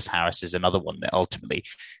environment. Like Chris Harris is another one that ultimately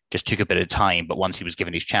just took a bit of time, but once he was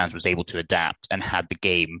given his chance, was able to adapt and had the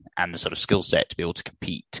game and the sort of skill set to be able to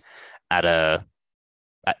compete at kind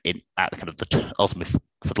of the ultimate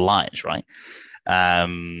for the Lions, right?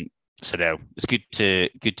 So no, it's good to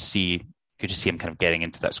see him kind of getting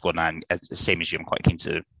into that squad, and the same as you, I'm quite keen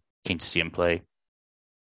to see him play.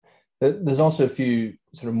 There's also a few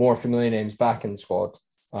sort of more familiar names back in the squad,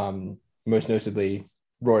 most notably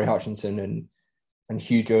Rory Hutchinson and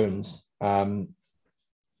Hugh Jones. Do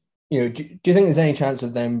you think there's any chance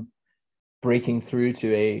of them breaking through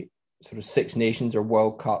to a sort of Six Nations or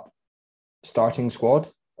World Cup starting squad?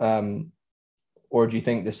 Or do you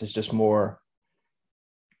think this is just more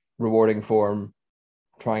rewarding form,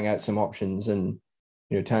 trying out some options, and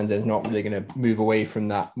Tanzania's not really going to move away from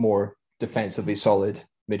that more defensively solid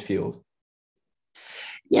midfield?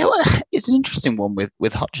 Yeah, well, it's an interesting one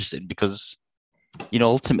with Hutchison because,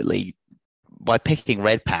 ultimately, by picking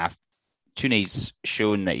Redpath, Tune's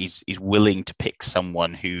shown that he's willing to pick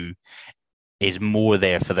someone who is more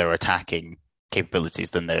there for their attacking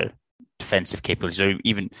capabilities than their defensive capabilities, or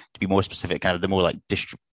even to be more specific, kind of the more like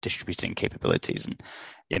distributing capabilities. And,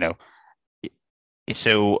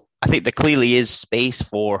 so I think there clearly is space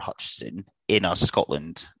for Hutchison in our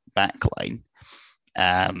Scotland backline.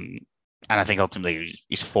 And I think ultimately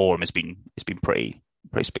his form has been pretty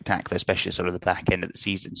spectacular, especially sort of the back end of the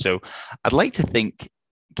season. So I'd like to think,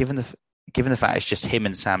 given the fact it's just him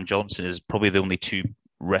and Sam Johnson is probably the only 2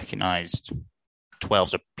 recognised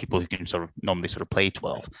 12s, or people who can sort of normally sort of play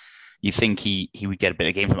 12, you think he would get a bit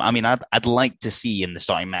of game from him. I mean, I'd like to see in the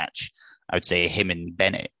starting match, I would say him and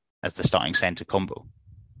Bennett as the starting centre combo.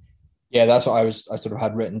 Yeah, that's what I sort of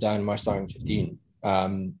had written down in my starting 15.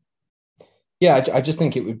 I just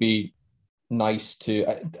think it would be nice to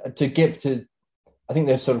give to. I think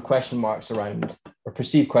there's sort of question marks around, or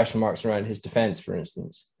perceived question marks around his defence, for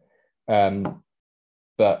instance.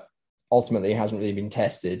 But ultimately, he hasn't really been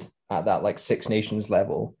tested at that like Six Nations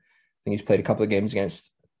level. I think he's played a couple of games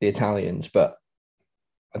against the Italians, but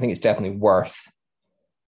I think it's definitely worth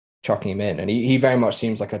chucking him in. And he very much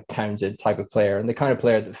seems like a Townsend type of player, and the kind of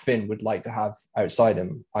player that Finn would like to have outside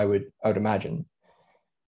him, I would imagine.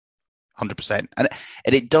 100%. And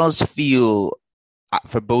it does feel,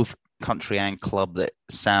 for both country and club, that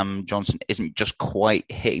Sam Johnson isn't just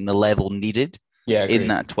quite hitting the level needed in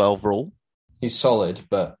that 12 role. He's solid,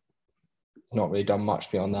 but not really done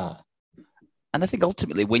much beyond that. And I think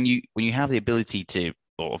ultimately when you have the ability to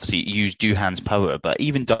obviously use Duhan's power, but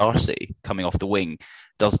even Darcy coming off the wing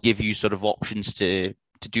does give you sort of options to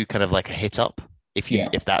do kind of like a hit up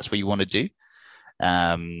if that's what you want to do.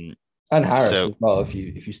 And Harris as well, if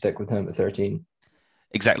you stick with him at 13.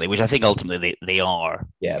 Exactly, which I think ultimately they are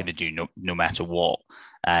going to do no matter what.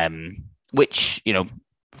 Which,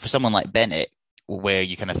 for someone like Bennett, where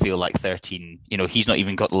you kind of feel like 13, he's not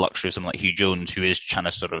even got the luxury of someone like Hugh Jones, who is trying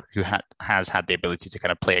to has had the ability to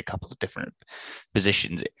kind of play a couple of different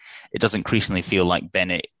positions. It does increasingly feel like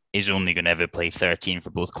Bennett is only going to ever play 13 for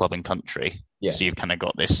both club and country. Yeah. So you've kind of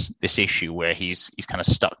got this issue where he's kind of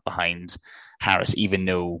stuck behind Harris, even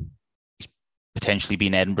though he's potentially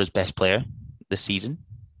been Edinburgh's best player this season.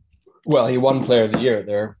 Well, he won Player of the Year at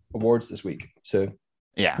their awards this week. So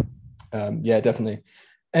yeah, definitely.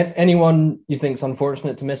 And anyone you think is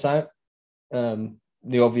unfortunate to miss out?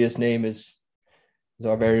 The obvious name is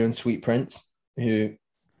our very own Sweet Prince, who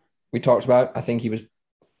we talked about. I think he was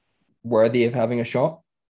worthy of having a shot,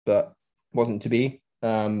 but wasn't to be.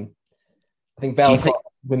 I think Velikot,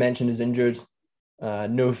 we mentioned, is injured.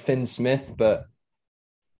 No Finn Smith, but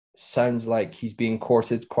sounds like he's being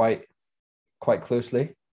courted quite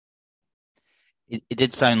closely. It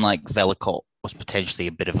did sound like Velikot was potentially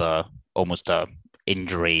a bit of almost a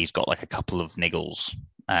injury. He's got like a couple of niggles,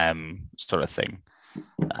 sort of thing.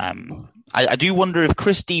 I do wonder if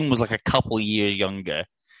Chris Dean was like a couple years younger,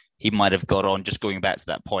 he might have got on. Just going back to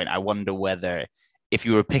that point, I wonder whether if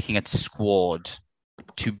you were picking a squad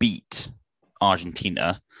to beat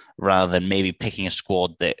Argentina rather than maybe picking a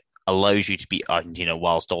squad that allows you to beat Argentina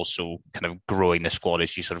whilst also kind of growing the squad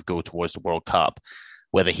as you sort of go towards the World Cup,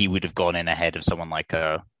 whether he would have gone in ahead of someone like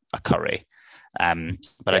a Curry.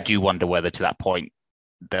 But I do wonder whether to that point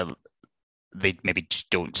they maybe just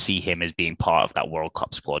don't see him as being part of that World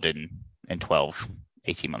Cup squad in 12,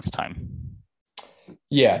 18 months' time.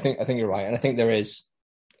 Yeah, I think you're right. And I think there is,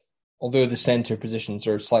 although the centre positions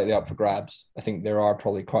are slightly up for grabs, I think there are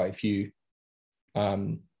probably quite a few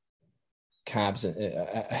cabs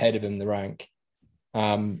ahead of him in the rank.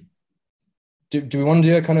 Do we want to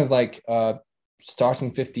do a kind of like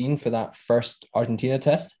starting 15 for that first Argentina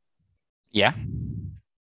test? Yeah.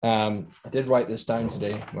 I did write this down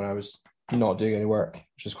today when I was not doing any work,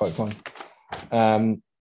 which is quite fun.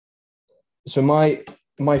 So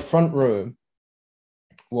my front row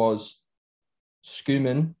was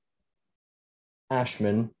Schoeman,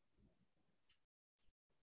 Ashman,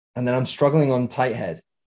 and then I'm struggling on tight head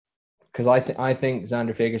because I think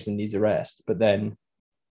Xander Fagerson needs a rest, but then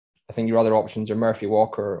I think your other options are Murphy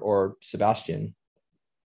Walker or Sebastian,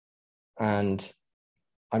 and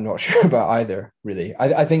I'm not sure about either, really.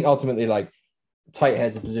 I think ultimately, like, tight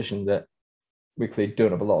head's a position that we clearly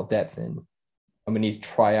don't have a lot of depth in, and we need to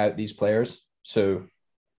try out these players. So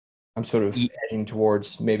I'm sort of heading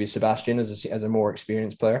towards maybe Sebastian as a more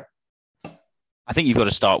experienced player. I think you've got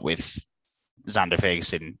to start with Xander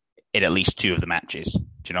Fagerson in at least two of the matches.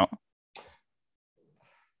 Do you know?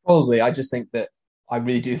 Probably. I just think that I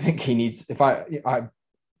really do think he needs. If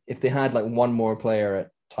they had like one more player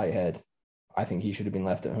at tight head, I think he should have been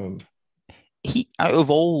left at home. He, out of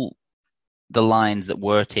all the lines that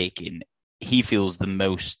were taken, he feels the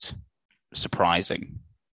most surprising,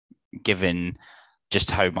 given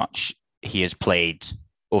just how much he has played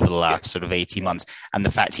over the last sort of 18 months, and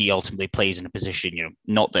the fact he ultimately plays in a position,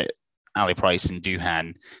 not that Ali Price and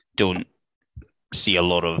Duhan don't see a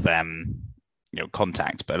lot of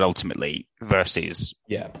contact, but ultimately versus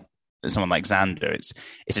someone like Xander,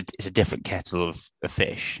 it's a different kettle of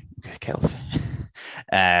fish.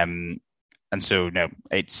 And so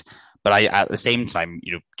but at the same time,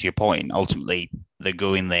 to your point, ultimately they're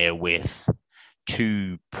going there with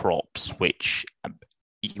two props, which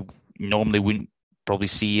you normally wouldn't probably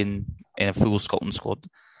see in a full Scotland squad.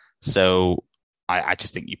 So I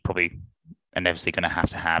just think you probably inevitably going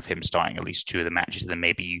to have him starting at least two of the matches, and then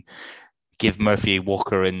maybe you give Murphy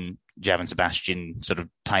Walker and Javan Sebastian sort of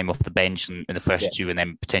time off the bench in the first two, and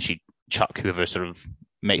then potentially chuck whoever sort of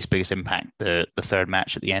makes biggest impact the third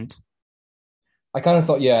match at the end. I kind of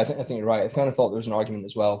thought, I think you're right. I kind of thought there was an argument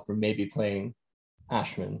as well for maybe playing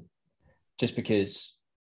Ashman, just because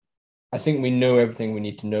I think we know everything we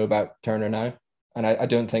need to know about Turner now, and I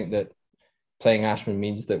don't think that playing Ashman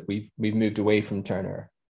means that we've moved away from Turner,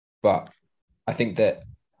 but I think that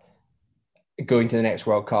going to the next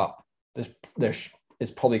World Cup, there's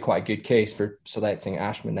is probably quite a good case for selecting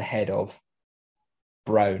Ashman ahead of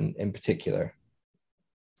Brown in particular.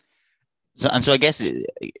 So I guess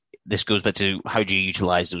this goes back to how do you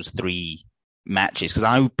utilize those three matches? Because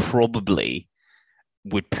I probably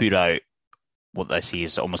would put out what I see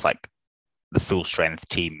is almost like the full strength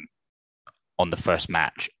team on the first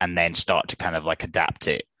match, and then start to kind of like adapt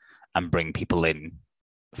it and bring people in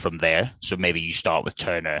from there. So maybe you start with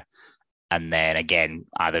Turner, and then again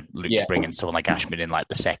either look to bring in someone like Ashman in like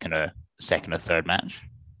the second or third match.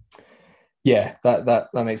 Yeah, that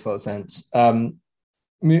makes a lot of sense.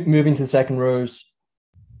 Moving to the second rows,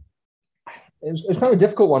 it was kind of a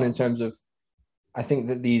difficult one in terms of I think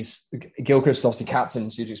that Gilchrist is obviously captain,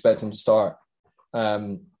 so you'd expect him to start.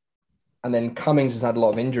 And then Cummings has had a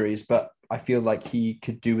lot of injuries, but I feel like he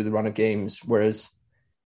could do with a run of games. Whereas,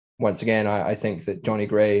 once again, I think that Johnny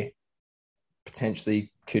Gray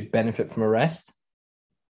potentially could benefit from a rest.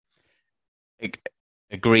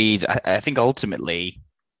 Agreed. I think ultimately,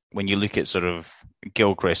 when you look at sort of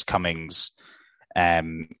Gilchrist, Cummings,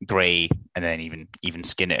 Gray, and then even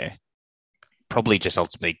Skinner, probably just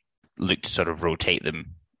ultimately look to sort of rotate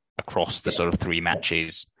them across the sort of 3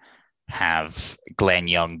 matches. Have Glenn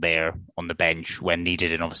Young there on the bench when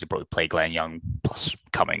needed, and obviously probably play Glenn Young plus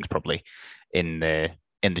Cummings probably in the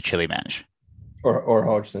Chile match, or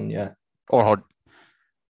Hodgson, yeah, or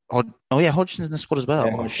Hodgson's in the squad as well.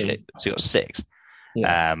 Yeah, oh shit! So you got 6.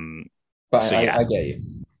 Yeah. But so, I get you.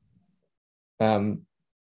 I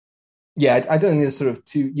don't think there's sort of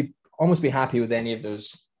two. You almost be happy with any of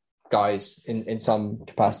those guys in some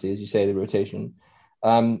capacity, as you say, the rotation.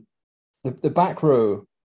 The back row,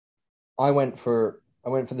 I went for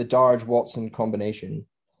the Darge Watson combination,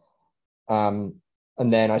 and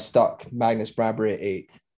then I stuck Magnus Bradbury at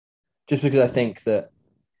 8, just because I think that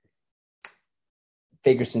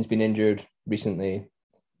Fagerson's been injured recently,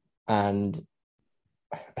 and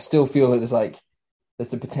I still feel that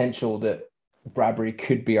there's the potential that Bradbury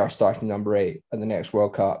could be our starting number 8 at the next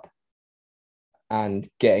World Cup, and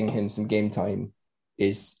getting him some game time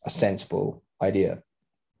is a sensible idea.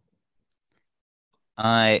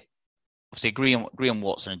 I obviously agree on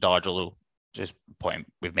Watson and Darge, although just a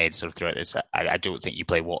point we've made sort of throughout this, I don't think you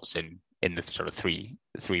play Watson in the sort of three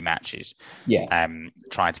matches. Yeah.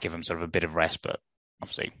 Trying to give him sort of a bit of rest, but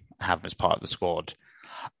obviously have him as part of the squad.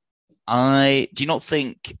 Do you not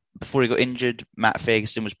think before he got injured, Matt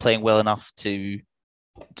Fagerson was playing well enough to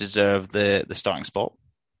deserve the starting spot?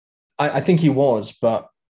 I think he was, but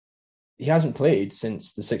he hasn't played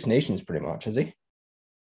since the Six Nations pretty much, has he?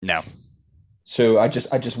 No. So I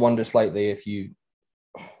just wonder slightly if you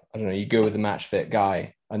go with the match fit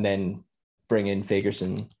guy and then bring in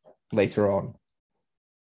Fagerson later on.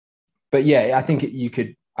 But yeah, I think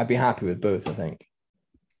I'd be happy with both, I think.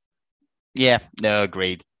 Yeah, no,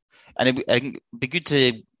 agreed. And it'd be good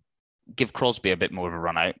to give Crosby a bit more of a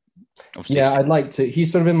run out. Obviously, yeah, I'd like to.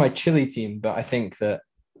 He's sort of in my Chile team, but I think that,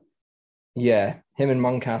 yeah, him and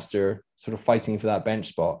Muncaster sort of fighting for that bench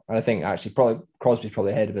spot. And I think actually probably Crosby's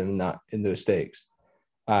probably ahead of him in those stakes.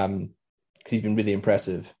 Because he's been really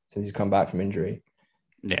impressive since he's come back from injury.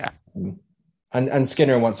 Yeah. And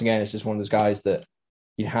Skinner, once again, is just one of those guys that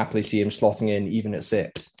you'd happily see him slotting in even at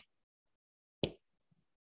 6.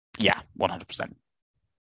 Yeah, 100%.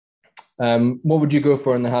 What would you go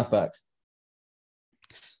for in the halfbacks?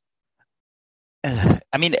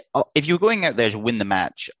 I mean, if you were going out there to win the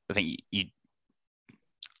match, I think you.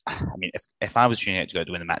 I mean, if I was tuning out to go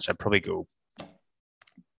to win the match, I'd probably go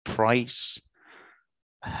Price.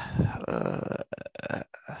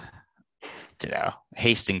 Don't know,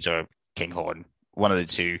 Hastings or Kinghorn, one of the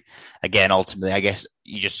two. Again, ultimately, I guess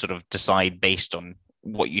you just sort of decide based on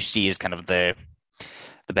what you see as kind of the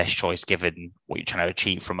best choice given what you're trying to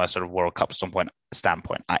achieve from a sort of World Cup standpoint.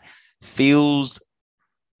 It feels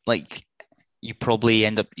like you probably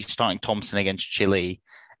end up starting Thompson against Chile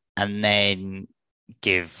and then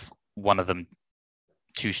give one of them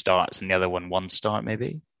 2 starts and the other one start,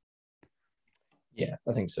 maybe. Yeah,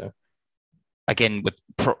 I think so. Again, with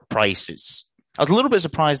Price, I was a little bit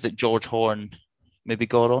surprised that George Horn maybe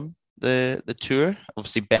got on the tour.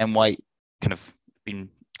 Obviously, Ben White kind of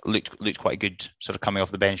looked quite good, sort of coming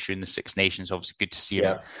off the bench during the Six Nations. Obviously, good to see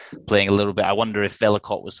him playing a little bit. I wonder if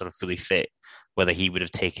Vellacott was sort of fully fit, whether he would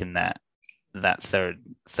have taken that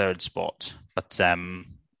third spot. But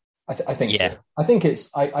I think so. I think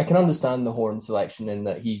I can understand the Horn selection in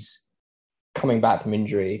that he's coming back from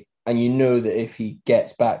injury, and you know that if he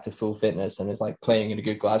gets back to full fitness and is like playing in a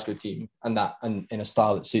good Glasgow team and in a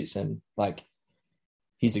style that suits him, like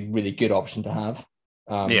he's a really good option to have.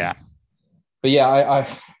 But yeah,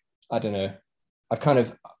 I don't know. I've kind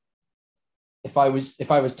of, if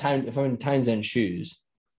I'm in Townsend's shoes,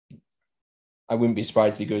 I wouldn't be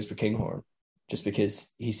surprised if he goes for Kinghorn, just because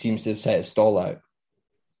he seems to have set his stall out.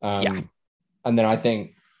 And then I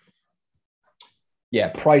think,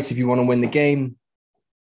 Price if you want to win the game,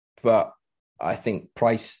 but I think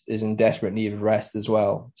Price is in desperate need of rest as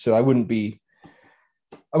well. So I wouldn't be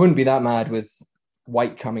that mad with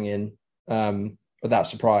White coming in, or that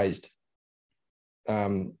surprised.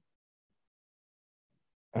 I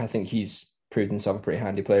think he's proved himself a pretty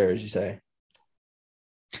handy player, as you say.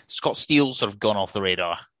 Scott Steele's sort of gone off the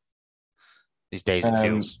radar these days, it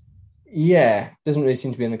feels. Yeah, doesn't really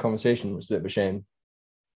seem to be in the conversation, which is a bit of a shame.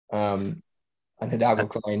 And Hidalgo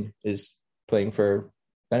Klein is playing for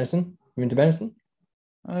Benetton. Moving to Benetton.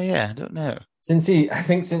 Oh yeah, I don't know. Since he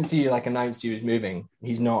like announced he was moving,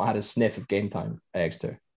 he's not had a sniff of game time at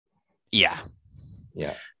Exeter. Yeah.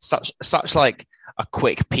 Yeah. Such like a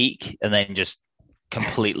quick peak and then just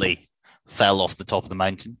completely fell off the top of the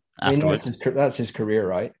mountain afterwards. That's his career,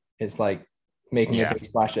 right? It's like making a big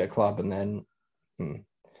splash at a club and then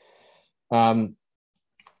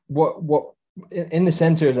what in the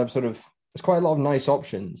centres there's quite a lot of nice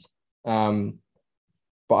options.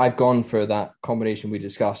 But I've gone for that combination we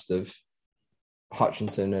discussed of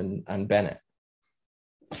Hutchinson and Bennett.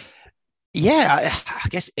 Yeah, I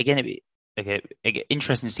guess again it'd be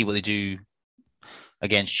interesting to see what they do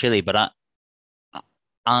against Chile, but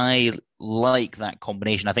I like that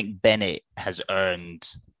combination. I think Bennett has earned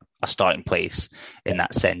a starting place in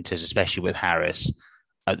that centres, especially with Harris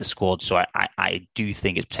at the squad. So I do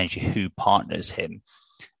think it's potentially who partners him.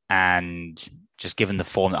 And just given the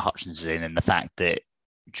form that Hutchinson's in and the fact that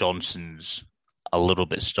Johnson's a little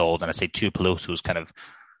bit stalled, and I say Tuipulotu's kind of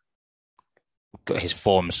got his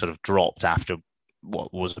form sort of dropped after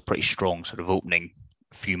what was a pretty strong sort of opening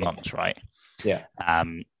few months, right? Yeah.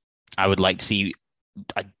 I would like to see.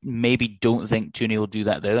 I maybe don't think Tooney will do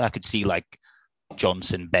that though. I could see like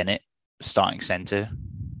Johnson, Bennett starting centre. Do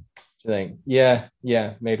you think? Yeah,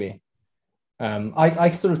 maybe.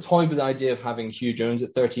 I sort of toyed with the idea of having Hugh Jones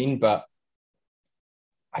at 13, but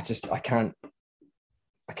I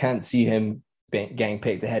can't see him getting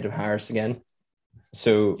picked ahead of Harris again.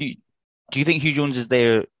 So, do you think Hugh Jones is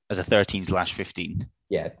there as a 13/15?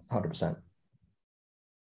 Yeah, 100%.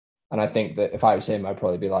 And I think that if I was him, I'd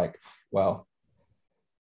probably be like, well,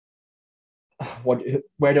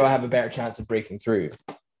 where do I have a better chance of breaking through?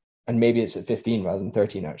 And maybe it's at 15 rather than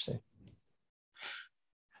 13, actually.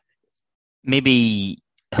 Maybe,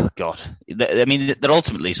 oh God. I mean, they're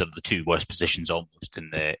ultimately sort of the two worst positions almost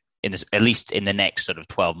at least in the next sort of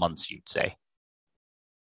 12 months, you'd say.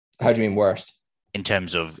 How do you mean worst? In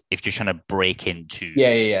terms of if you're trying to break into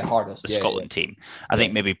hardest the Scotland team. I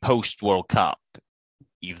think maybe post World Cup,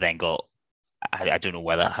 you've then got, I don't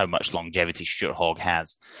know how much longevity Stuart Hogg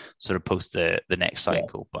has sort of post the next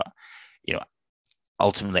cycle, but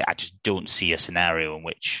ultimately I just don't see a scenario in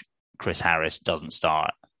which Chris Harris doesn't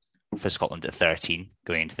start for Scotland at 13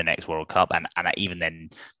 going into the next World Cup, and I even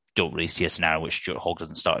then don't really see a scenario in which Stuart Hogg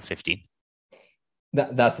doesn't start at 15.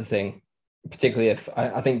 That's the thing, particularly if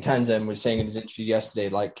I think Townsend was saying in his interview yesterday,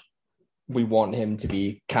 like, we want him to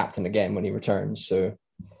be captain again when he returns. So,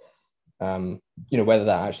 whether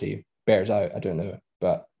that actually bears out, I don't know.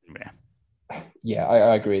 But yeah,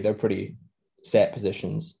 I agree. They're pretty set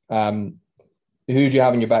positions. Who do you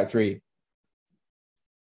have in your back three?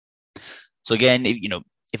 So again,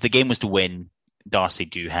 if the game was to win, Darcy,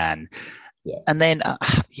 Duhan. Yeah. And then,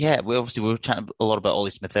 we were chatting a lot about Ollie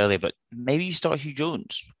Smith earlier, but maybe you start Hugh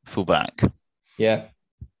Jones fullback. Yeah,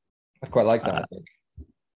 I quite like that, I think.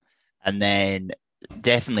 And then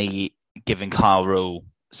definitely giving Kyle Rowe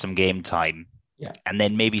some game time. Yeah. And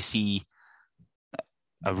then maybe see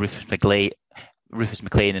a Rufus McLean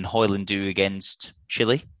and Hoyland do against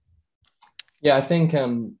Chile. Yeah, I think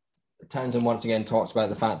Townsend once again talks about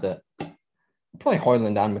the fact that probably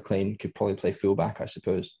Hoyland and McLean could probably play fullback, I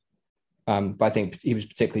suppose. But I think he was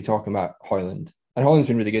particularly talking about Hoyland. And Hoyland's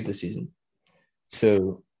been really good this season.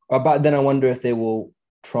 So, but then I wonder if they will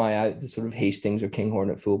try out the sort of Hastings or Kinghorn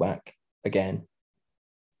at fullback again.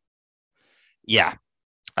 Yeah.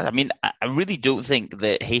 I mean, I really don't think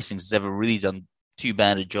that Hastings has ever really done too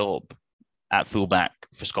bad a job at fullback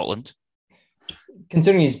for Scotland.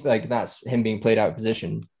 Considering he's like, that's him being played out of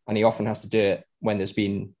position, and he often has to do it when there's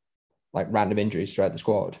been like random injuries throughout the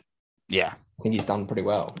squad. Yeah. I think he's done pretty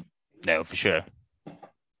well. No, for sure.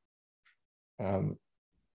 So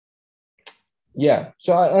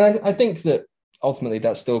I think that ultimately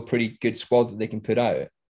that's still a pretty good squad that they can put out.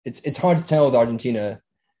 It's hard to tell with Argentina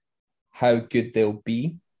how good they'll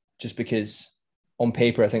be, just because on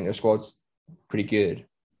paper I think their squad's pretty good,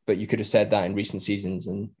 but you could have said that in recent seasons,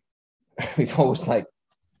 and we've always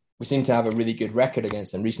we seem to have a really good record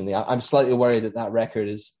against them recently. I'm slightly worried that record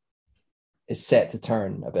is set to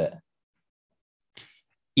turn a bit.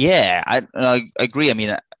 Yeah, I agree. I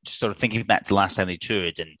mean, just sort of thinking back to the last time they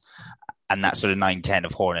toured, and that sort of 9-10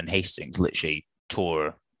 of Horn and Hastings literally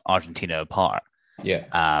tore Argentina apart.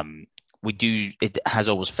 Yeah. It has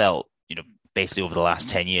always felt, basically over the last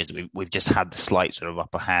 10 years, we've just had the slight sort of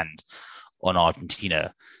upper hand on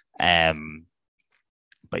Argentina.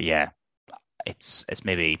 But yeah, it's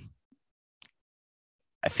maybe,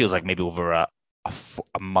 it feels like maybe over a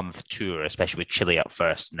month tour, especially with Chile up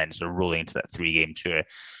first, and then sort of rolling into that 3-game tour,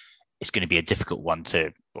 it's going to be a difficult one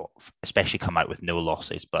to, especially come out with no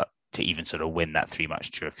losses. But to even sort of win that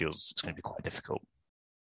 3-match tour feels it's going to be quite difficult.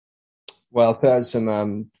 Well, put out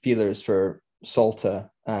some feelers for Salta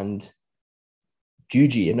and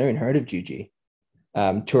Juji. I've never even heard of Juji.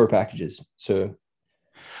 Tour packages. So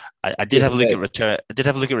I did have a look at return. I did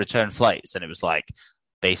have a look at return flights, and it was like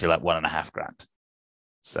basically like $1,500.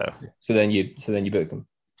 So then you book them.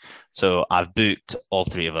 So I've booked all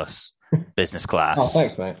three of us business class. Oh,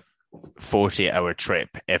 thanks, mate. 48-hour trip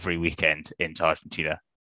every weekend into Argentina.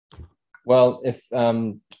 Well, if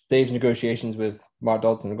Dave's negotiations with Mark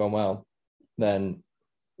Dodson have gone well, then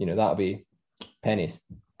that'll be pennies.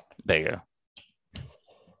 There you go.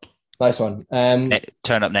 Nice one.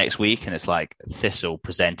 Turn up next week and it's like Thistle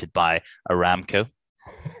presented by Aramco.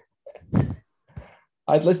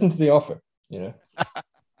 I'd listen to the offer,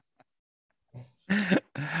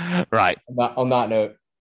 Right. On that note,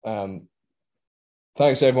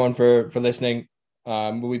 thanks everyone for listening.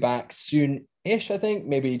 We'll be back soon-ish, I think.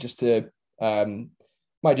 Maybe just to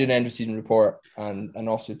might do an end of season report and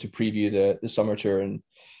also to preview the summer tour and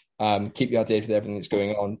keep you updated with everything that's going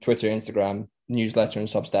on. Twitter, Instagram, newsletter, and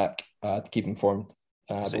Substack to keep informed.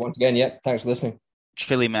 But once again, thanks for listening.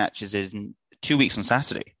 Chile matches is in 2 weeks on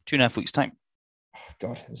Saturday, 2.5 weeks time. Oh,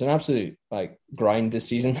 God, it's an absolute grind this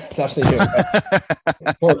season. It's absolutely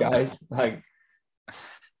poor guys.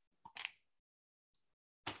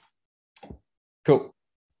 Cool.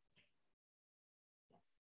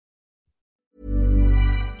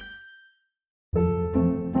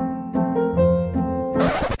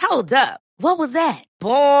 Hold up. What was that?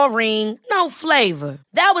 Boring. No flavor.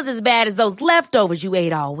 That was as bad as those leftovers you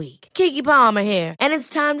ate all week. Keke Palmer here, and it's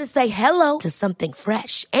time to say hello to something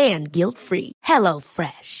fresh and guilt-free. Hello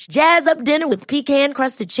Fresh. Jazz up dinner with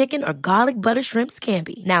pecan-crusted chicken or garlic butter shrimp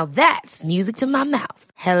scampi. Now that's music to my mouth.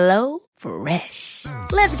 Hello Fresh.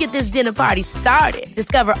 Let's get this dinner party started.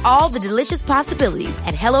 Discover all the delicious possibilities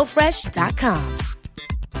at HelloFresh.com.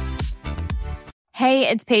 Hey,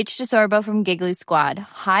 it's Paige DeSorbo from Giggly Squad.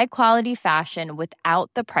 High quality fashion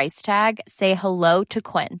without the price tag. Say hello to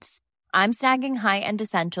Quince. I'm snagging high-end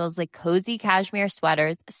essentials like cozy cashmere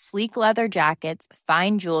sweaters, sleek leather jackets,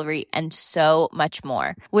 fine jewelry, and so much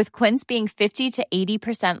more. With Quince being 50 to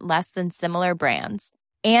 80% less than similar brands.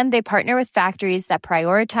 And they partner with factories that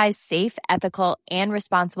prioritize safe, ethical, and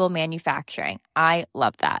responsible manufacturing. I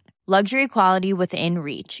love that. Luxury quality within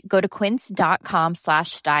reach. Go to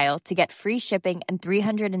quince.com/style to get free shipping and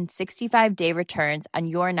 365-day returns on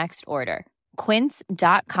your next order.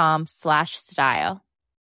 Quince.com/style.